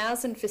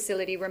 200,000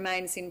 facility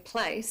remains in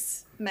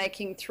place,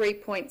 making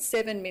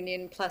 3.7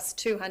 million plus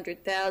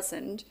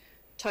 200,000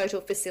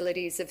 total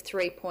facilities of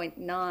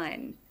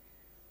 3.9.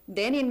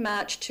 Then in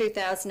March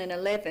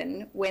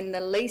 2011, when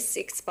the lease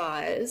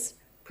expires,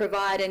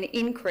 provide an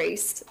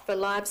increase for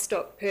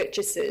livestock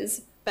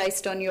purchases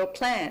based on your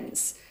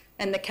plans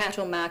and the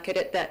cattle market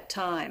at that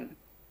time.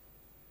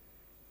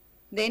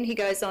 Then he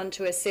goes on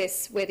to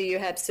assess whether you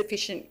have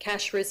sufficient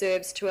cash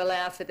reserves to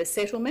allow for the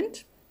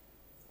settlement,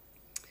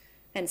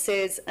 and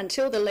says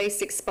until the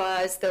lease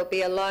expires there'll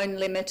be a loan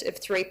limit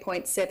of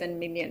 3.7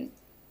 million.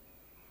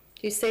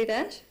 Do you see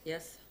that?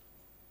 Yes.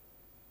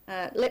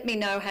 Let me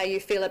know how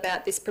you feel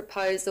about this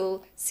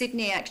proposal.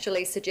 Sydney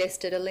actually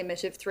suggested a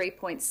limit of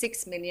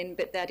 3.6 million,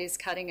 but that is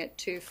cutting it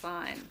too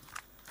fine.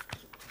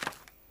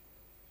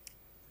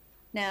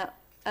 Now,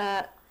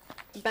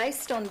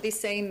 based on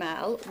this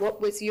email,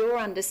 what was your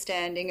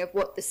understanding of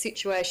what the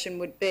situation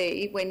would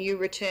be when you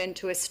returned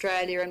to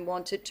Australia and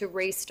wanted to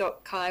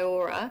restock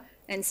Kiora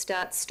and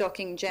start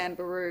stocking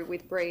Jamberoo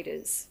with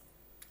breeders?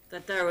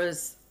 That there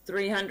was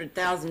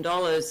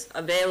 $300,000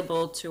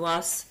 available to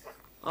us.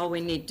 All we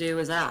need to do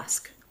is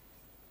ask.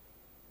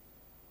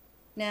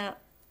 Now,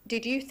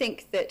 did you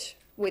think that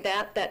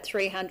without that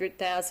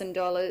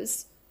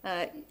 $300,000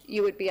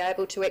 you would be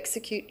able to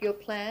execute your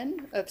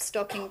plan of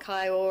stocking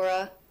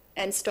Kiora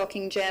and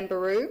stocking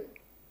Jamberoo?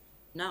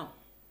 No.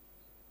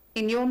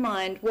 In your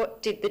mind,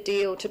 what did the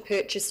deal to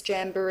purchase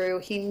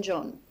Jamberoo hinge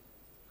on?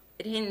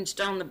 It hinged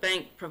on the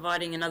bank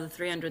providing another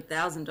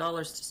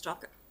 $300,000 to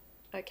stock it.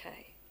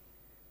 Okay.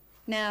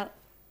 Now,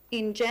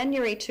 in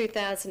January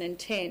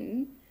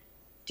 2010,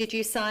 did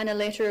you sign a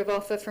letter of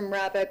offer from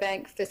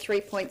Rabobank for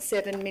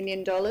 $3.7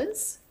 million?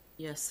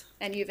 Yes.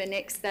 And you've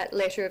annexed that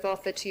letter of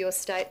offer to your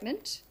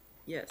statement?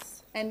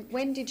 Yes. And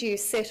when did you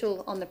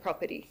settle on the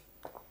property?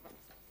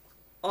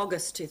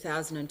 August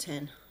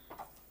 2010.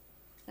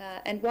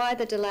 And why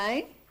the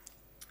delay?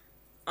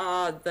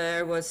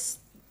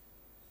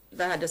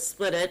 They had to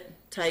split it,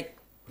 take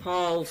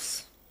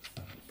Paul's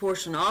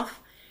portion off,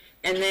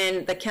 and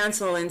then the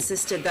council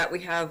insisted that we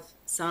have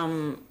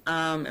some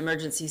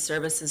emergency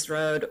services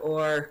road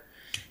or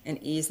an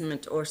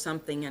easement or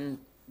something, and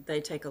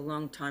they take a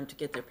long time to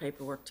get their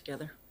paperwork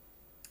together.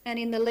 And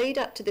in the lead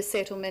up to the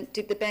settlement,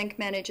 did the bank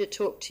manager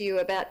talk to you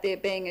about there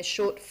being a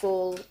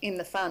shortfall in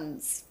the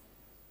funds?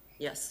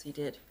 Yes, he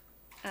did.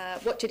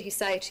 What did he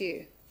say to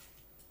you?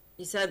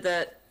 He said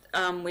that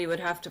we would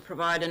have to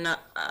provide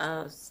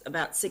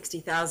about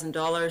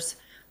 $60,000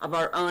 of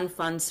our own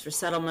funds for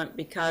settlement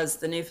because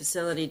the new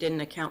facility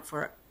didn't account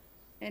for it.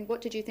 And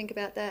what did you think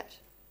about that?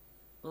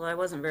 Well, I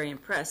wasn't very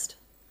impressed.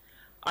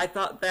 I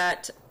thought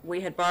that we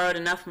had borrowed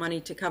enough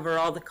money to cover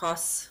all the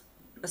costs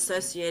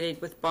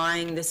associated with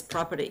buying this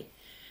property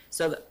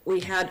so that we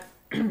had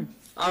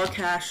our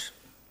cash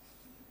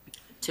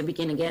to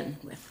begin again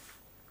with.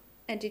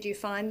 And did you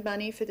find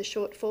money for the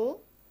shortfall?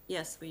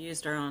 Yes, we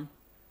used our own.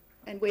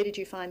 And where did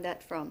you find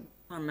that from?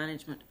 Our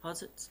management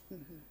deposits.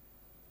 Mm-hmm.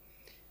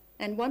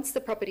 And once the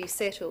property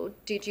settled,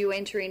 did you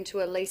enter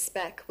into a lease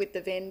back with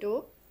the vendor?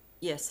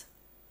 Yes.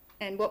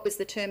 And what was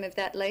the term of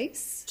that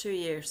lease? 2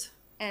 years.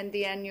 And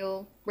the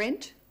annual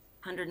rent?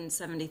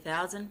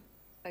 $170,000.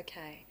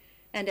 Okay.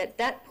 And at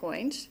that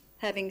point,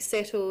 having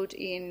settled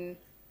in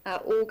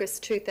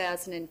August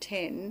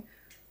 2010,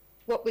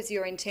 what was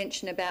your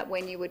intention about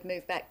when you would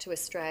move back to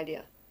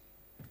Australia?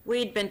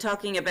 We'd been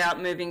talking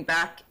about moving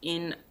back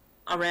in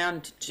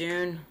around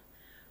June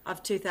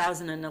of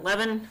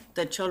 2011.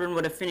 The children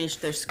would have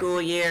finished their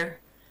school year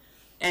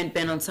and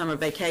been on summer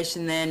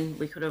vacation then.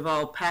 We could have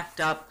all packed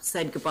up,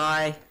 said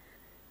goodbye,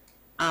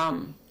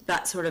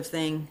 that sort of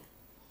thing.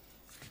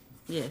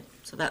 Yeah,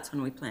 so that's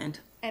when we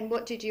planned. And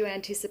what did you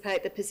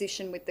anticipate the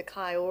position with the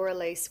Kiora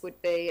lease would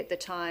be at the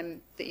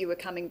time that you were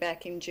coming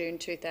back in June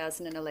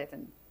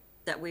 2011?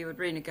 That we would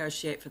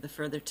renegotiate for the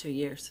further 2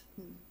 years.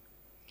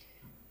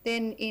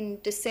 Then in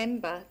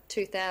December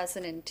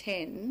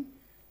 2010,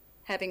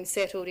 having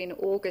settled in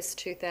August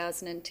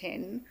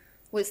 2010,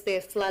 was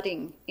there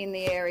flooding in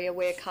the area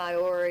where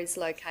Kiora is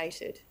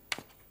located?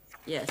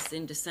 Yes,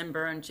 in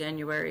December and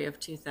January of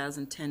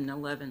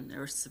 2010-11,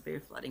 there was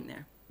severe flooding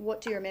there. What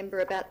do you remember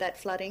about that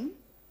flooding?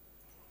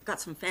 Got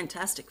some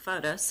fantastic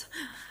photos.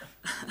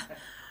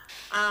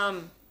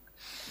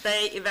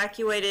 They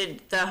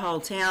evacuated the whole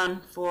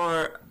town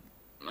for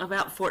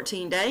about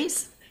 14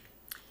 days.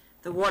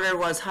 The water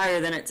was higher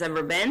than it's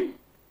ever been.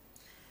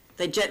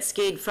 They jet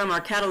skied from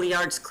our cattle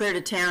yards clear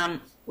to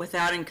town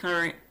without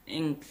incurring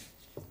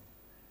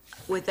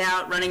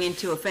without running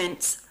into a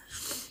fence.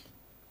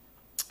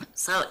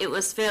 So it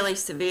was fairly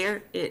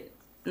severe.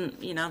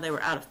 You know, they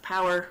were out of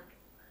power.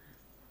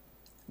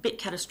 A bit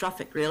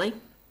catastrophic, really.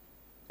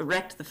 It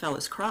wrecked the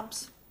fellow's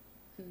crops.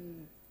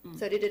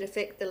 So did it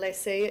affect the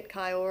lessee at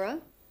Kiora?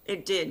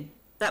 It did.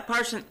 That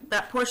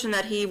portion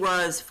that he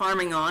was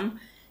farming on,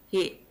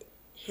 he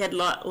had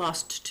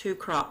lost 2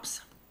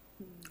 crops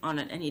on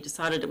it, and he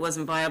decided it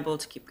wasn't viable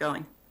to keep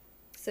going.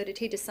 So did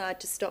he decide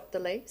to stop the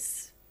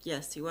lease?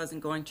 Yes, he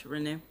wasn't going to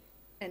renew.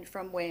 And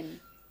from when?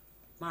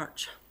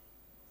 March.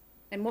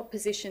 And what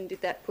position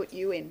did that put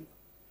you in?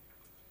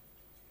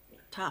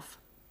 Tough.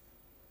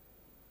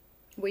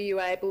 Were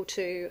you able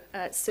to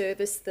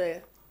service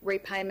the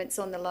repayments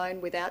on the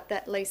loan without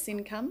that lease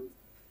income?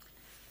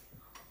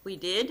 We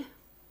did.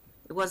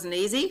 It wasn't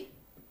easy,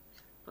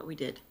 but we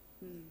did.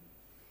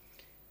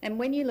 And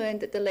when you learned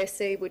that the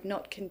lessee would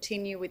not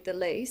continue with the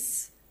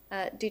lease,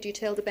 did you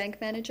tell the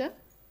bank manager?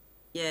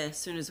 Yeah, as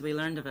soon as we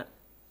learned of it.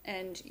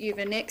 And you've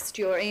annexed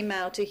your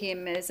email to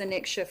him as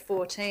Annexure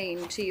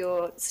 14 to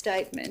your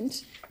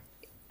statement,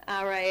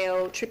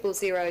 RAL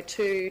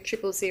 0002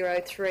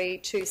 0003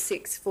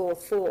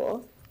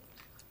 2644.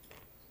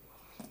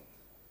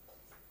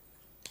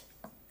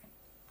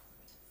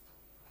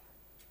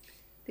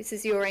 This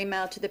is your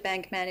email to the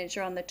bank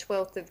manager on the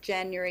 12th of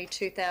January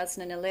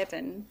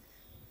 2011.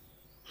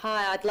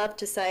 Hi, I'd love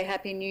to say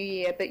Happy New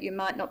Year, but you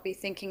might not be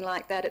thinking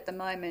like that at the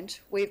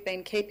moment. We've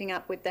been keeping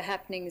up with the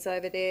happenings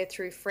over there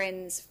through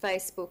friends,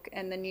 Facebook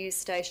and the news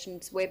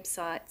station's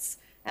websites.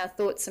 Our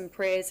thoughts and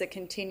prayers are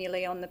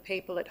continually on the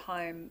people at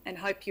home and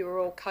hope you are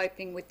all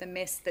coping with the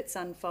mess that's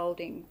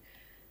unfolding.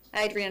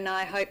 Adrian and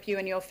I hope you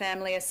and your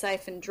family are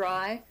safe and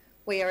dry.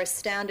 We are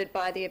astounded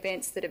by the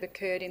events that have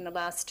occurred in the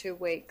last 2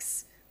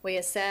 weeks. We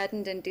are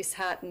saddened and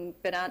disheartened,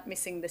 but aren't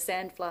missing the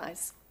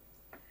sandflies.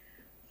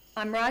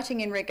 I'm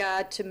writing in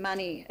regard to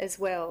money as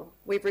well.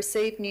 We've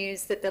received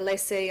news that the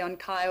lessee on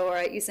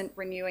Kiora isn't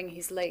renewing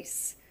his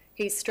lease.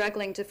 He's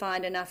struggling to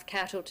find enough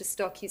cattle to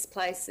stock his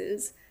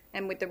places,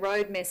 and with the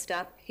road messed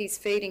up, he's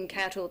feeding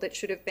cattle that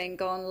should have been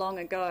gone long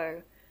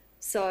ago.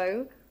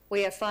 So,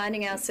 we are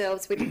finding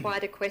ourselves with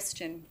quite a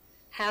question: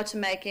 how to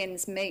make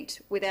ends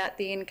meet without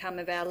the income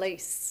of our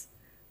lease.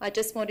 I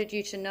just wanted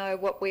you to know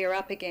what we are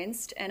up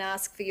against and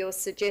ask for your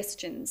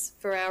suggestions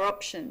for our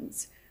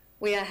options.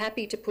 We are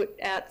happy to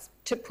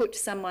put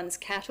someone's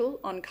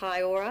cattle on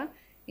Kiora.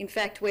 In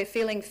fact, we're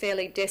feeling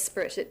fairly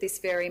desperate at this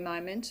very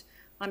moment.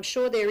 I'm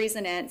sure there is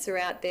an answer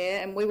out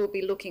there and we will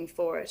be looking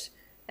for it.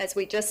 As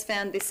we just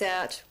found this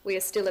out, we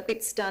are still a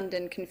bit stunned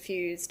and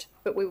confused,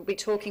 but we will be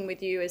talking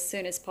with you as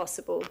soon as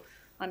possible.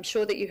 I'm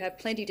sure that you have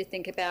plenty to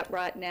think about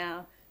right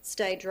now.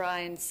 Stay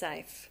dry and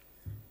safe.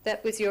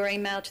 That was your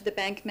email to the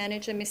bank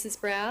manager, Mrs.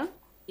 Brauer?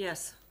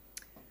 Yes.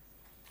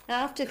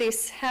 After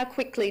this, how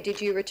quickly did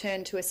you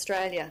return to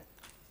Australia?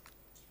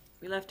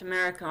 We left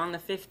America on the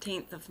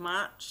 15th of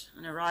March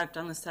and arrived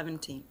on the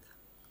 17th.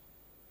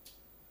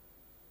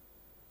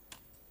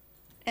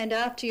 And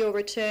after your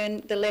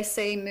return, the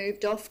lessee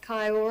moved off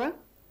Kiora?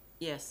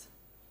 Yes.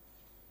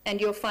 And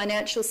your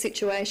financial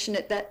situation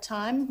at that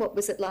time, what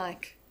was it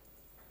like?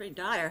 Pretty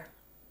dire.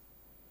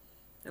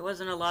 There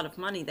wasn't a lot of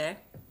money there.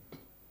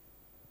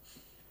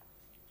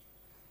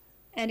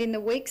 And in the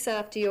weeks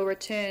after your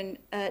return,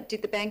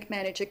 did the bank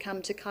manager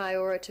come to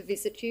Kiora to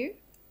visit you?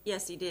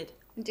 Yes, he did.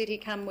 Did he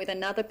come with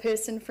another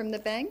person from the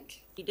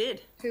bank? He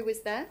did. Who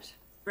was that?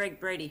 Greg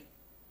Brady.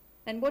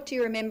 And what do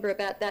you remember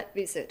about that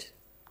visit?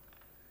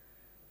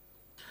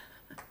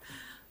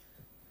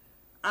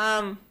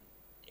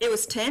 It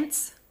was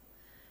tense.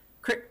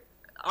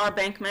 Our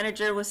bank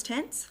manager was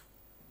tense.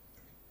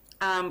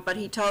 But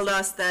he told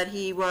us that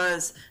he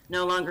was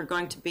no longer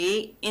going to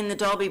be in the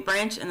Dalby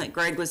branch and that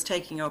Greg was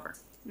taking over.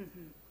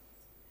 Mm-hmm.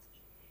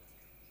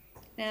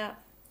 Now,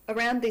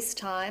 around this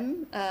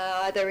time,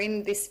 either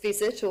in this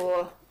visit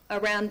or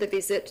around the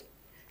visit,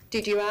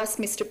 did you ask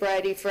Mr.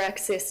 Brady for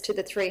access to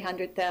the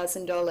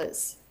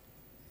 $300,000?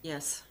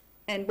 Yes.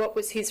 And what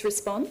was his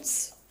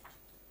response?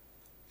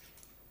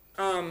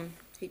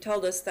 He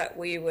told us that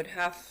we would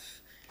have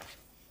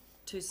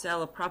to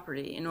sell a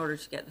property in order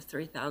to get the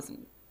 $300,000.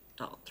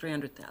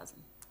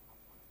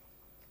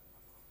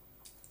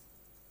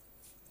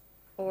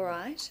 All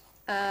right.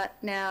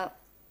 Now,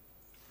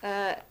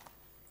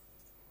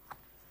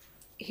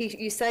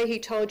 you say he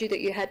told you that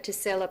you had to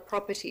sell a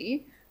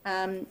property.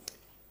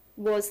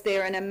 Was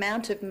there an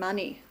amount of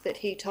money that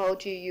he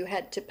told you you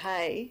had to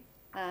pay,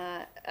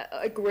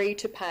 agree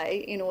to pay,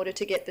 in order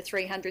to get the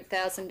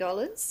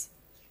 $300,000?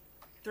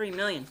 $3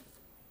 million.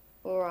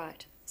 All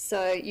right.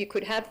 So you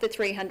could have the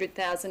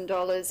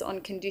 $300,000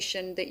 on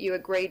condition that you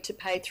agreed to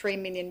pay $3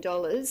 million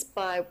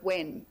by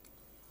when?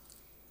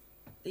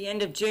 The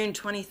end of June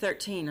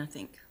 2013, I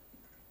think.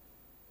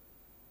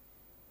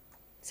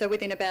 So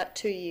within about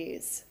 2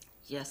 years.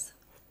 Yes.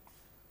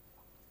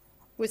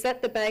 Was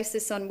that the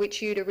basis on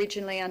which you'd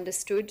originally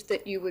understood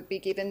that you would be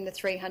given the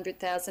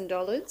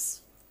 $300,000?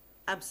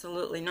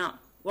 Absolutely not.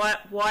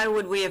 Why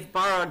would we have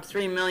borrowed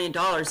 $3 million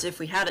if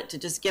we had it to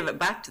just give it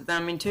back to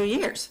them in 2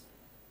 years?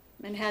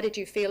 And how did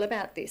you feel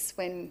about this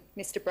when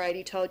Mr.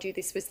 Brady told you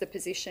this was the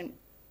position?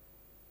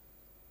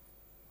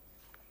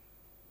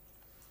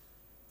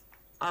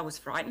 I was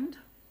frightened,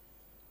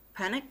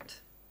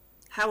 panicked.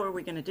 How are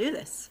we going to do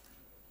this?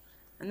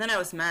 And then I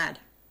was mad.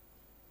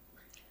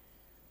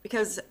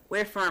 Because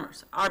we're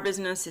farmers. Our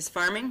business is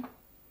farming.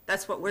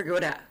 That's what we're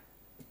good at.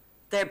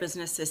 Their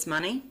business is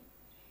money.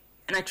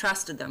 And I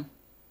trusted them.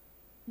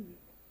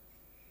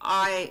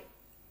 I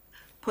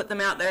put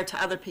them out there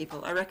to other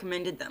people. I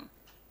recommended them.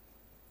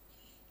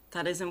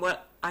 That isn't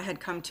what I had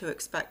come to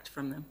expect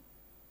from them.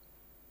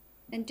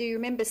 And do you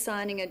remember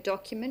signing a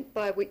document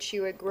by which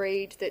you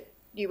agreed that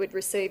you would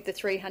receive the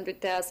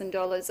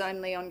 $300,000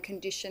 only on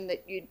condition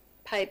that you'd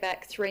pay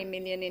back $3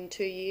 million in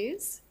 2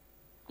 years?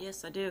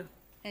 Yes, I do.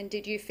 And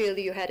did you feel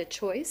you had a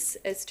choice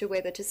as to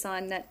whether to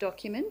sign that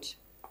document?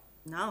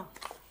 No.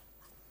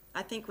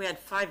 I think we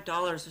had $5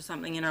 or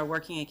something in our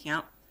working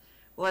account.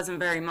 It wasn't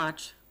very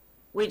much.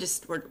 We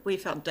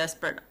felt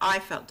desperate. I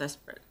felt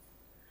desperate.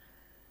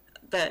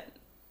 That,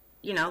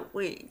 you know,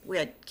 we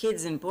had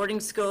kids in boarding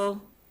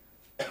school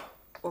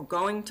or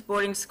going to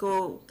boarding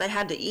school. They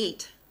had to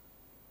eat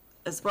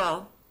as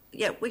well.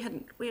 Yeah, we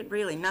had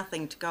really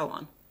nothing to go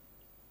on.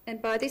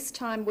 And by this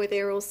time, were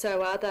there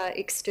also other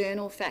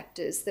external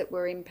factors that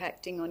were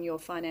impacting on your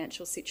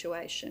financial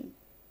situation?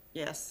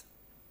 Yes.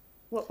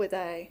 What were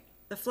they?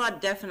 The flood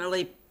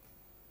definitely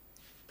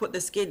put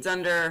the skids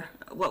under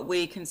what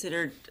we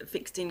considered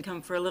fixed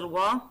income for a little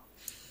while.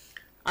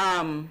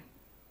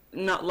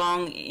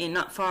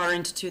 Not far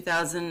into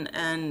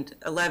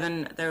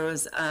 2011, there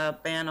was a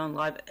ban on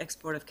live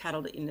export of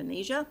cattle to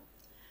Indonesia.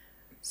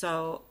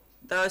 So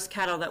those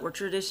cattle that were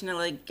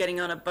traditionally getting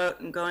on a boat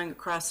and going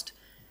across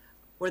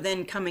were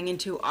then coming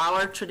into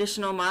our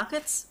traditional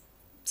markets.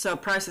 So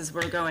prices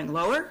were going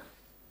lower.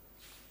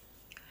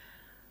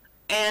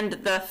 And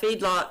the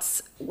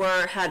feedlots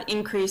had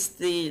increased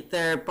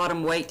their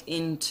bottom weight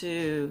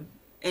into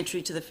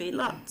entry to the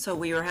feedlot. So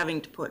we were having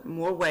to put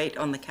more weight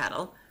on the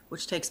cattle,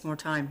 which takes more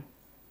time.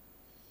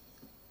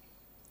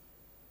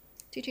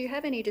 Did you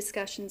have any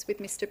discussions with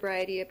Mr.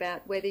 Brady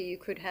about whether you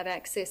could have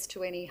access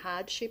to any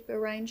hardship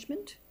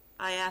arrangement?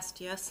 I asked,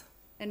 yes.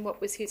 And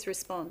what was his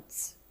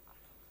response?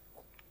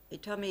 He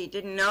told me he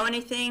didn't know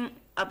anything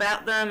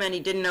about them and he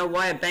didn't know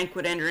why a bank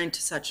would enter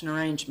into such an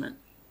arrangement.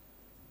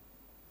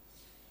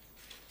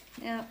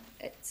 Now,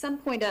 at some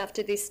point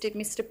after this, did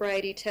Mr.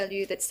 Brady tell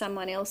you that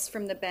someone else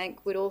from the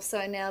bank would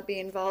also now be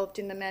involved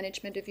in the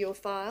management of your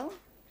file?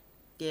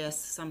 Yes,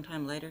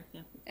 sometime later,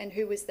 yeah. And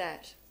who was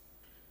that?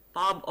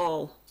 Bob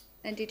Ohl.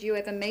 And did you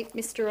ever meet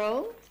Mr.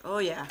 Ohl? Oh,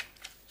 yeah.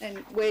 And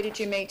where did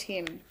you meet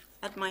him?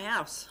 At my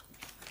house.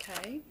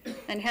 Okay.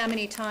 And how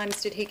many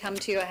times did he come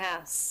to your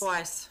house?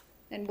 Twice.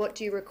 And what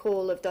do you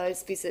recall of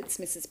those visits,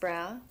 Mrs.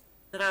 Brauer?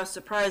 That I was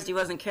surprised he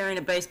wasn't carrying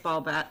a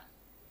baseball bat.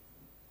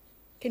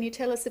 Can you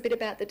tell us a bit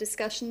about the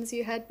discussions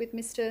you had with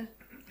Mr.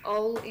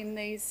 Ohl in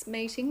these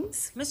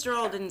meetings? Mr.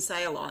 Ohl didn't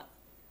say a lot.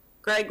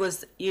 Greg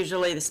was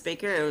usually the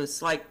speaker. It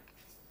was like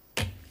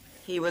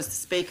he was the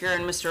speaker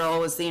and Mr.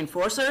 Ohl was the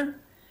enforcer.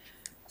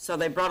 So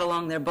they brought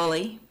along their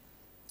bully.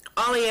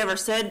 All he ever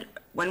said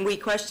when we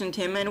questioned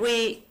him, and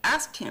we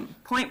asked him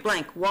point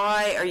blank,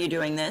 why are you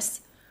doing this?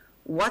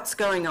 What's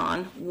going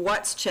on?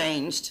 What's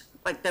changed?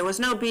 Like, there was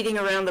no beating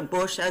around the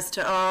bush as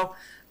to, oh,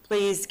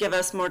 please give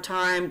us more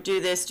time,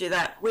 do this, do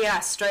that. We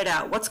asked straight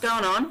out, what's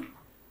going on?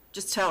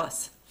 Just tell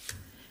us.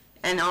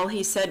 And all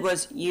he said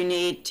was, you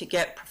need to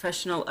get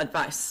professional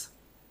advice.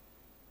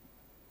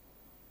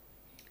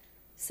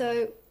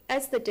 So,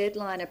 as the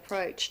deadline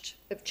approached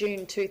of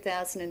June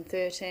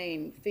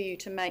 2013 for you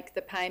to make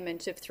the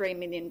payment of $3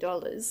 million,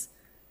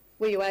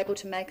 were you able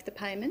to make the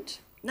payment?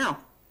 No.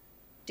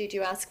 Did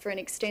you ask for an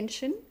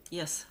extension?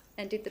 Yes.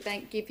 And did the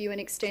bank give you an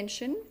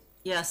extension?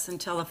 Yes,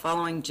 until the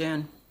following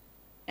June.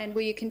 And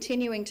were you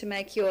continuing to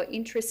make your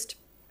interest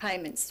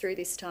payments through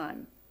this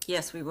time?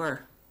 Yes, we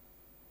were.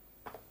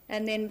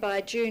 And then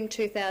by June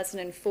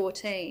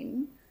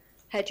 2014,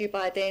 had you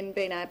by then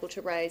been able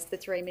to raise the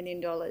 $3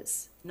 million?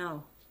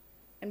 No.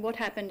 And what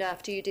happened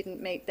after you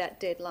didn't meet that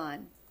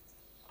deadline?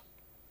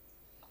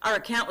 Our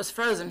account was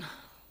frozen.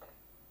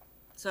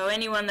 So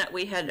anyone that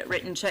we had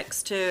written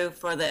checks to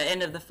for the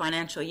end of the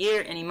financial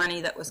year, any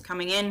money that was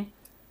coming in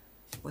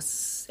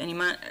was any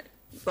money.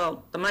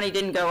 Well, the money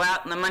didn't go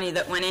out, and the money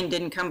that went in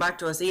didn't come back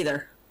to us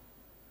either.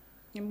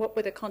 And what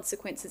were the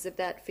consequences of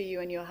that for you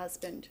and your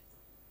husband?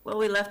 Well,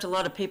 we left a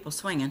lot of people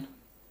swinging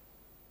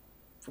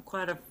for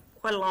quite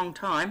a long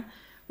time,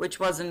 which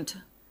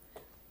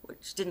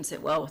didn't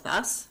sit well with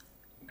us.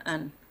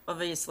 And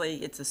obviously,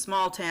 it's a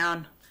small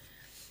town.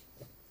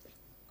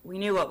 We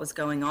knew what was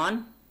going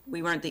on.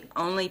 We weren't the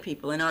only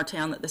people in our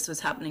town that this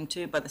was happening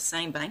to by the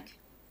same bank.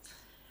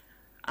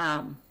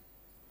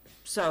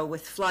 So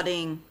with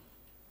flooding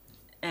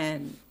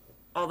and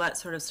all that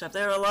sort of stuff,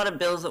 there were a lot of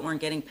bills that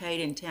weren't getting paid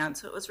in town,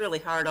 so it was really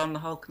hard on the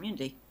whole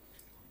community.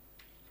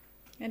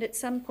 And at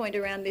some point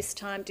around this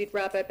time, did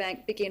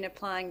Rabobank begin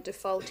applying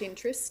default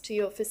interest to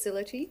your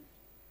facility?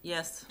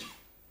 Yes,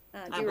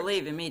 I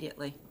believe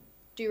immediately.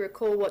 Do you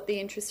recall what the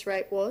interest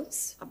rate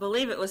was? I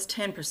believe it was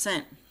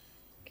 10%.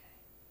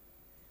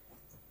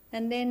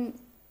 And then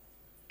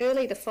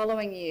early the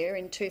following year,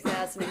 in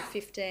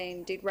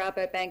 2015, did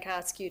Rabobank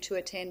ask you to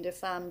attend a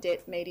farm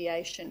debt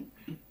mediation?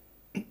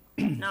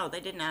 No, they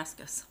didn't ask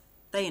us.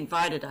 They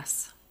invited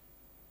us.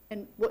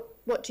 And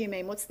what do you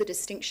mean? What's the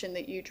distinction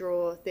that you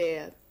draw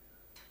there?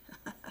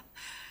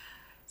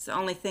 It's the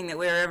only thing that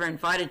we were ever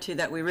invited to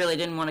that we really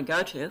didn't want to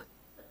go to.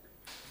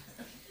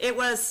 It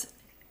was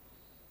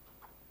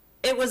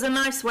a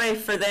nice way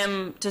for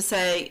them to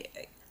say,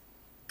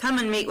 come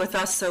and meet with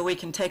us so we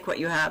can take what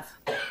you have.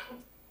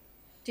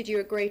 Did you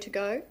agree to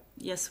go?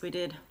 Yes, we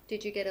did.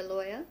 Did you get a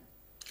lawyer?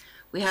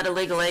 We had a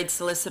legal aid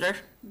solicitor.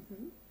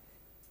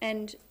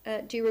 And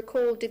do you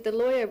recall, did the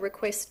lawyer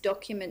request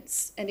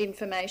documents and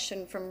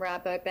information from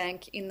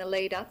Rabobank in the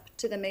lead up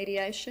to the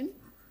mediation?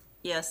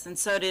 Yes, and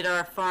so did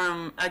our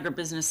farm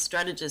agribusiness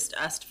strategist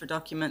asked for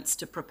documents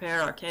to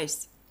prepare our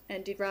case.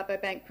 And did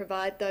Rabobank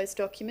provide those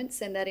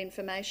documents and that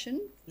information?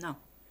 No.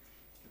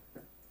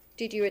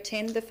 Did you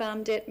attend the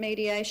farm debt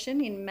mediation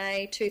in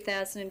May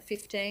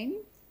 2015?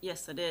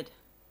 Yes, I did.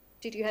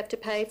 Did you have to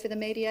pay for the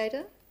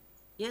mediator?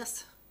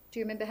 Yes. Do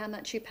you remember how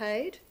much you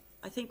paid?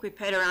 I think we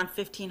paid around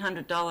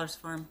 $1,500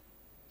 for him.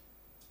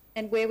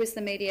 And where was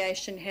the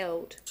mediation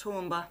held?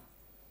 Toowoomba.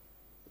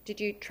 Did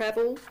you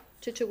travel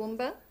to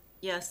Toowoomba?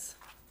 Yes.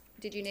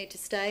 Did you need to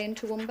stay in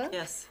Toowoomba?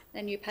 Yes.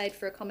 And you paid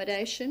for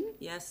accommodation?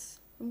 Yes.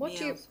 And what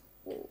Meals.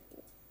 do you...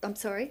 I'm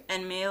sorry?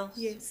 And meals?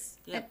 Yes.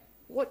 Yep. And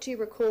what do you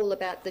recall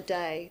about the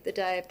day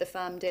of the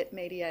farm debt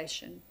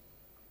mediation?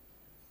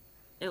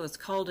 It was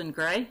cold and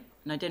grey,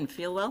 and I didn't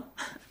feel well.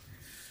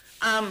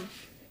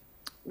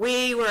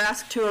 We were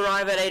asked to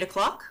arrive at 8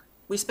 o'clock.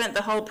 We spent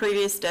the whole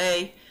previous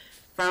day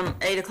from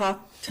 8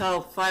 o'clock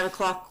till 5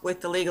 o'clock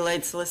with the legal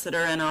aid solicitor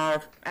and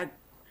our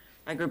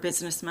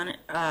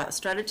agribusiness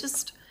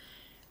strategist.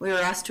 We were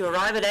asked to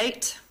arrive at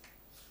 8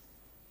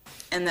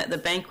 and that the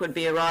bank would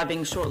be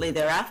arriving shortly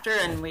thereafter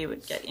and we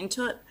would get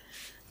into it.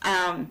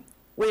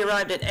 We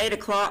arrived at 8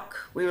 o'clock.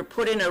 We were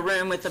put in a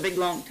room with a big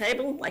long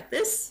table like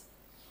this.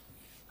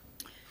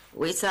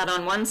 We sat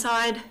on one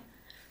side,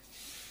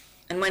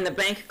 and when the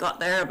bank got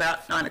there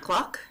about 9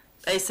 o'clock,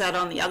 they sat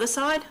on the other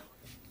side.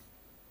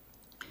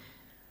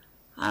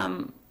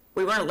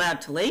 We weren't allowed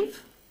to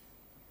leave.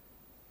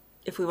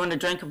 If we wanted a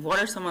drink of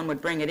water, someone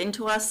would bring it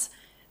into us.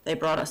 They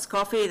brought us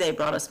coffee, they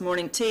brought us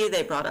morning tea,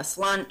 they brought us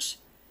lunch,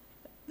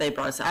 they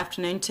brought us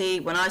afternoon tea.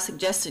 When I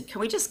suggested,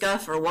 can we just go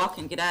for a walk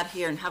and get out of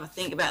here and have a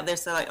think about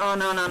this, they're like, oh,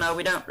 no,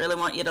 we don't really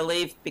want you to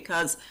leave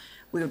because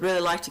we would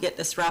really like to get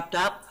this wrapped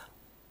up.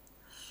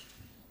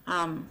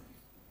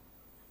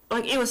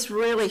 It was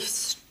really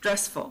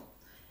stressful.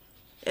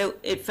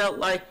 It felt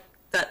like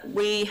that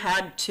we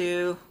had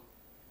to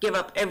give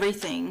up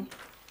everything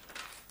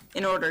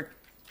in order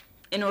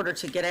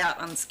to get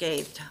out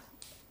unscathed,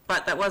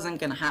 but that wasn't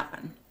going to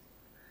happen.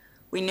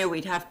 We knew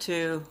we'd have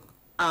to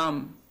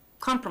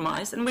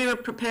compromise, and we were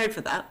prepared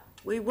for that.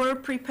 We were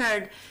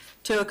prepared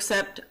to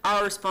accept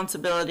our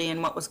responsibility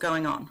in what was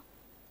going on.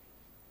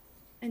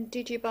 And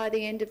did you, by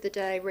the end of the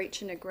day,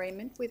 reach an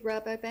agreement with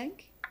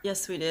Rabobank?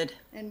 Yes, we did.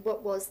 And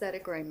what was that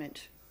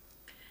agreement?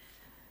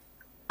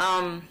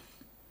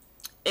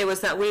 It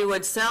was that we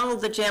would sell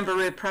the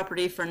Jamboree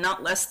property for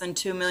not less than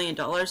 $2 million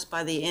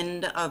by the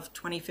end of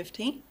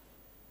 2015.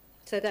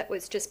 So that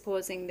was, just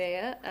pausing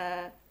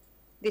there,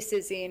 this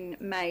is in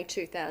May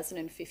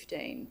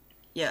 2015.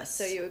 Yes.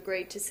 So you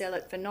agreed to sell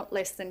it for not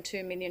less than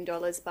 $2 million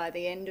by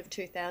the end of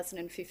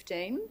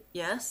 2015?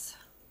 Yes.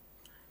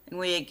 And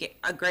we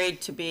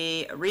agreed to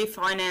be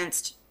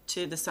refinanced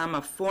to the sum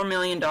of $4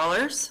 million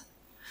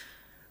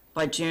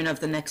by June of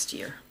the next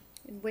year.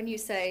 And when you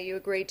say you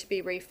agreed to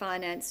be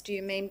refinanced, do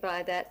you mean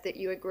by that that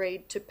you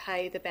agreed to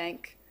pay the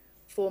bank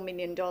 $4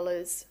 million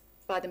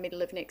by the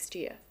middle of next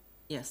year?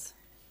 Yes.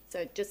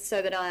 So just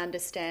so that I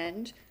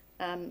understand,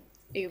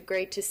 you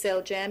agreed to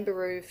sell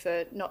Jamboree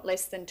for not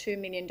less than $2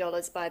 million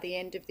by the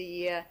end of the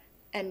year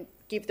and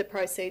give the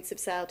proceeds of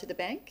sale to the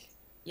bank?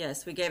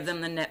 Yes, we gave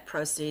them the net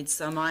proceeds,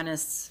 so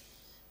minus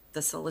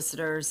the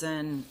solicitors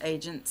and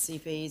agency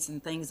fees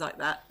and things like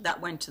that,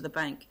 that went to the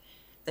bank.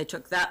 They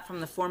took that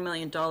from the $4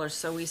 million,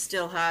 so we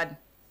still had,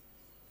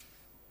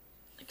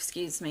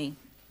 $1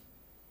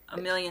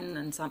 million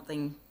and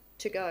something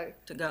To go.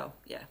 to go,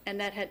 yeah. And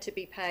that had to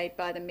be paid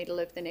by the middle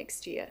of the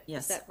next year?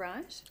 Yes. Is that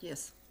right?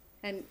 Yes.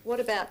 And what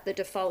about the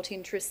default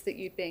interest that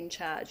you'd been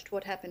charged?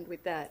 What happened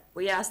with that?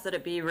 We asked that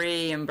it be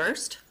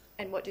reimbursed.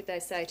 And what did they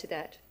say to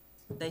that?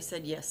 They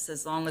said yes,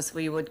 as long as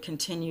we would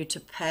continue to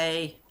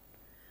pay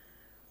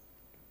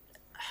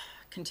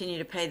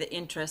the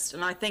interest.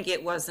 And I think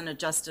it was an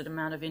adjusted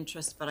amount of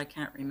interest, but I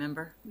can't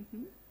remember.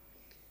 Mm-hmm.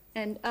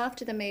 And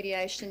after the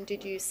mediation,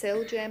 did you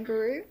sell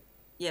Jamboree?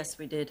 Yes,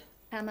 we did.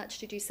 How much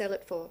did you sell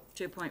it for?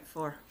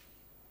 2.4.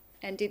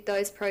 And did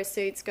those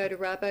proceeds go to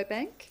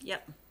Rabobank?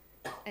 Yep.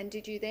 And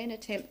did you then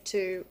attempt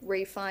to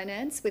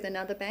refinance with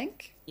another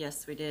bank?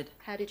 Yes, we did.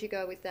 How did you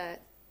go with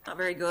that? Not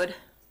very good.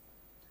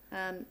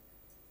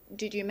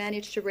 Did you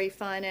manage to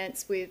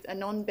refinance with a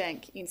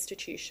non-bank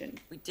institution?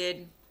 We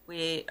did.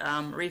 We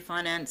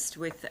refinanced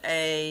with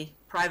a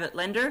private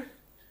lender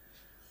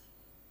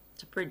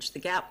to bridge the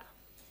gap.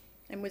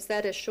 And was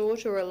that a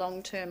short or a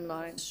long-term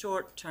loan?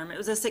 Short term, it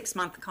was a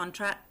 6-month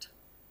contract,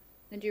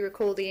 And do you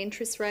recall the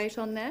interest rate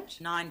on that?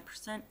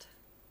 9%.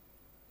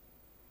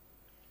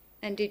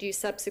 And did you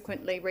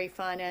subsequently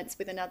refinance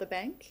with another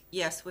bank?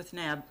 Yes, with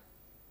NAB.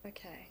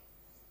 Okay.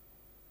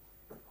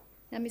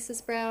 Now,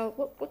 Mrs. Brauer,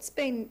 what's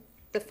been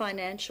the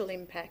financial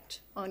impact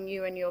on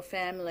you and your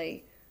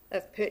family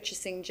of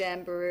purchasing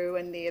Jamberoo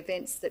and the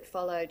events that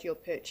followed your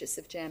purchase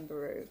of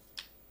Jamberoo?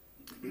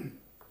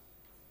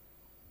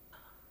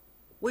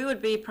 We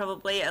would be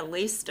probably at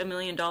least $1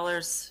 million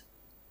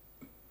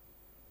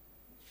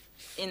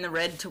in the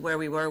red to where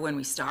we were when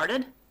we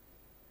started.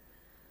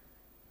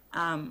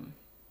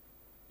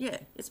 Yeah,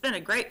 it's been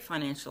a great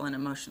financial and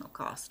emotional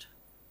cost.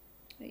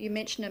 You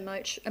mentioned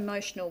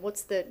emotional.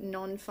 What's the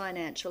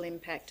non-financial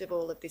impact of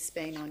all of this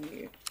been on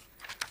you?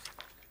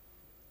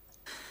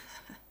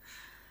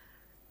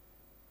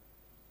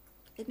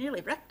 It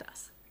nearly wrecked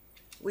us.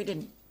 We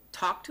didn't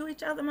talk to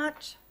each other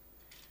much.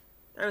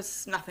 There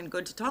was nothing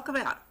good to talk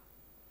about.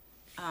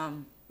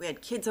 We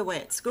had kids away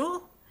at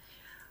school.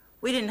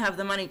 We didn't have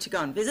the money to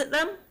go and visit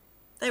them.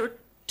 They were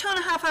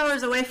 2.5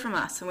 hours away from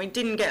us, and we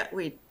didn't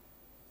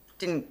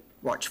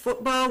watch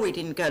football. We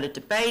didn't go to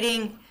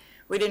debating.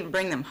 We didn't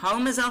bring them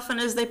home as often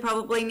as they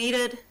probably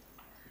needed.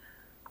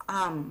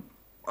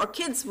 Our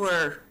kids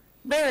were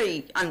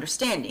very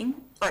understanding.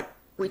 Like,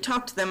 we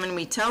talk to them and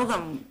we tell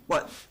them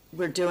what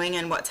we're doing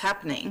and what's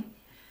happening.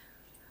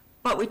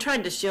 But we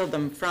tried to shield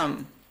them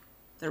from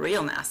the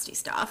real nasty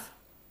stuff.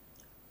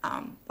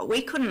 But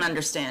we couldn't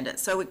understand it,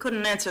 so we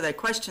couldn't answer their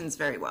questions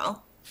very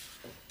well.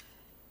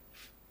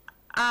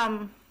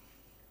 I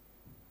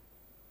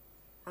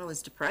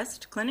was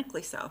depressed,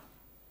 clinically so.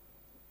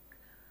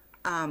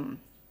 I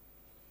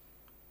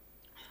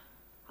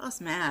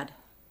was mad.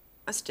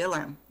 I still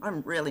am.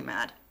 I'm really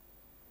mad.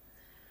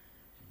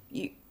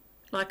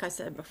 Like I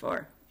said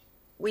before,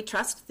 we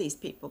trust these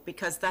people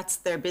because that's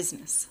their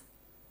business.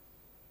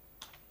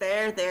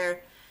 They're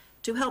there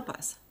to help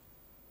us.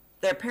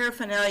 Their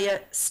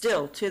paraphernalia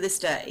still, to this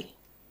day,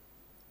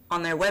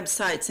 on their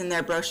websites and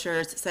their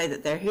brochures say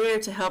that they're here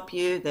to help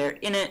you, they're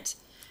in it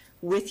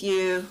with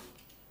you,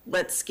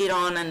 let's get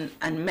on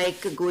and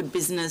make a good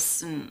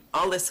business and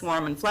all this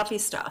warm and fluffy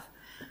stuff.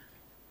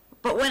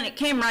 But when it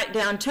came right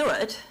down to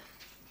it,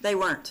 they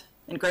weren't.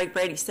 And Greg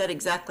Brady said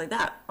exactly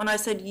that. When I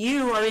said,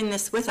 you are in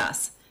this with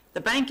us,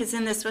 the bank is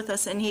in this with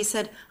us, and he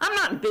said, I'm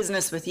not in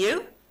business with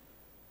you.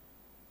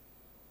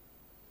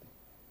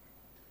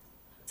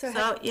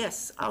 So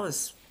yes, I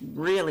was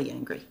really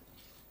angry.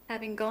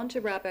 Having gone to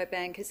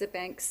Rabobank as a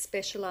bank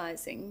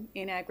specialising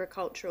in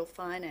agricultural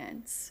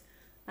finance,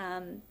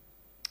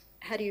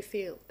 how do you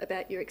feel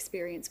about your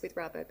experience with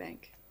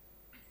Rabobank?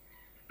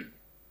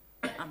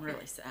 I'm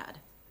really sad.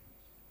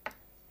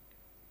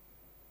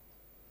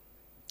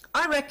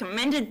 I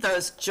recommended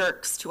those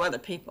jerks to other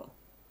people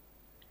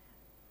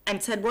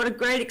and said what a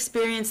great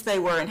experience they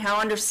were and how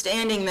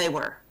understanding they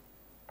were.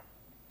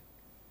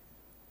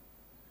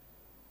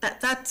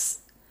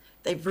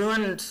 They've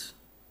ruined,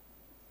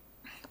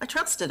 I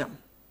trusted them.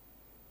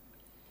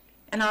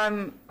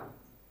 And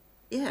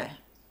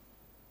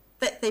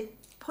they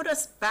put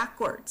us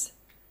backwards.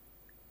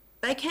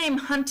 They came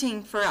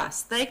hunting for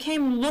us. They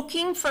came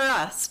looking for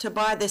us to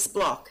buy this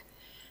block.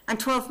 And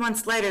 12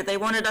 months later, they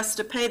wanted us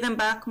to pay them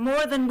back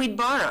more than we'd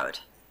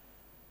borrowed.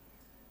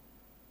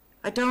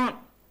 I don't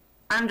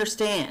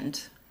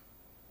understand.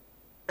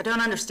 I don't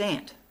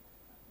understand.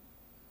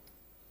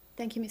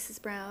 Thank you, Mrs.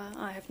 Brauer.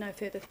 I have no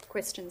further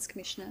questions,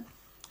 Commissioner.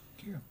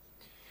 Thank you.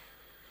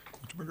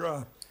 Mr.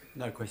 McGrath.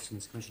 No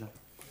questions, Commissioner.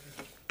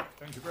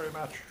 Thank you very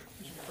much,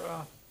 Mrs.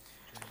 Brauer.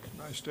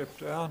 May step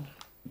down.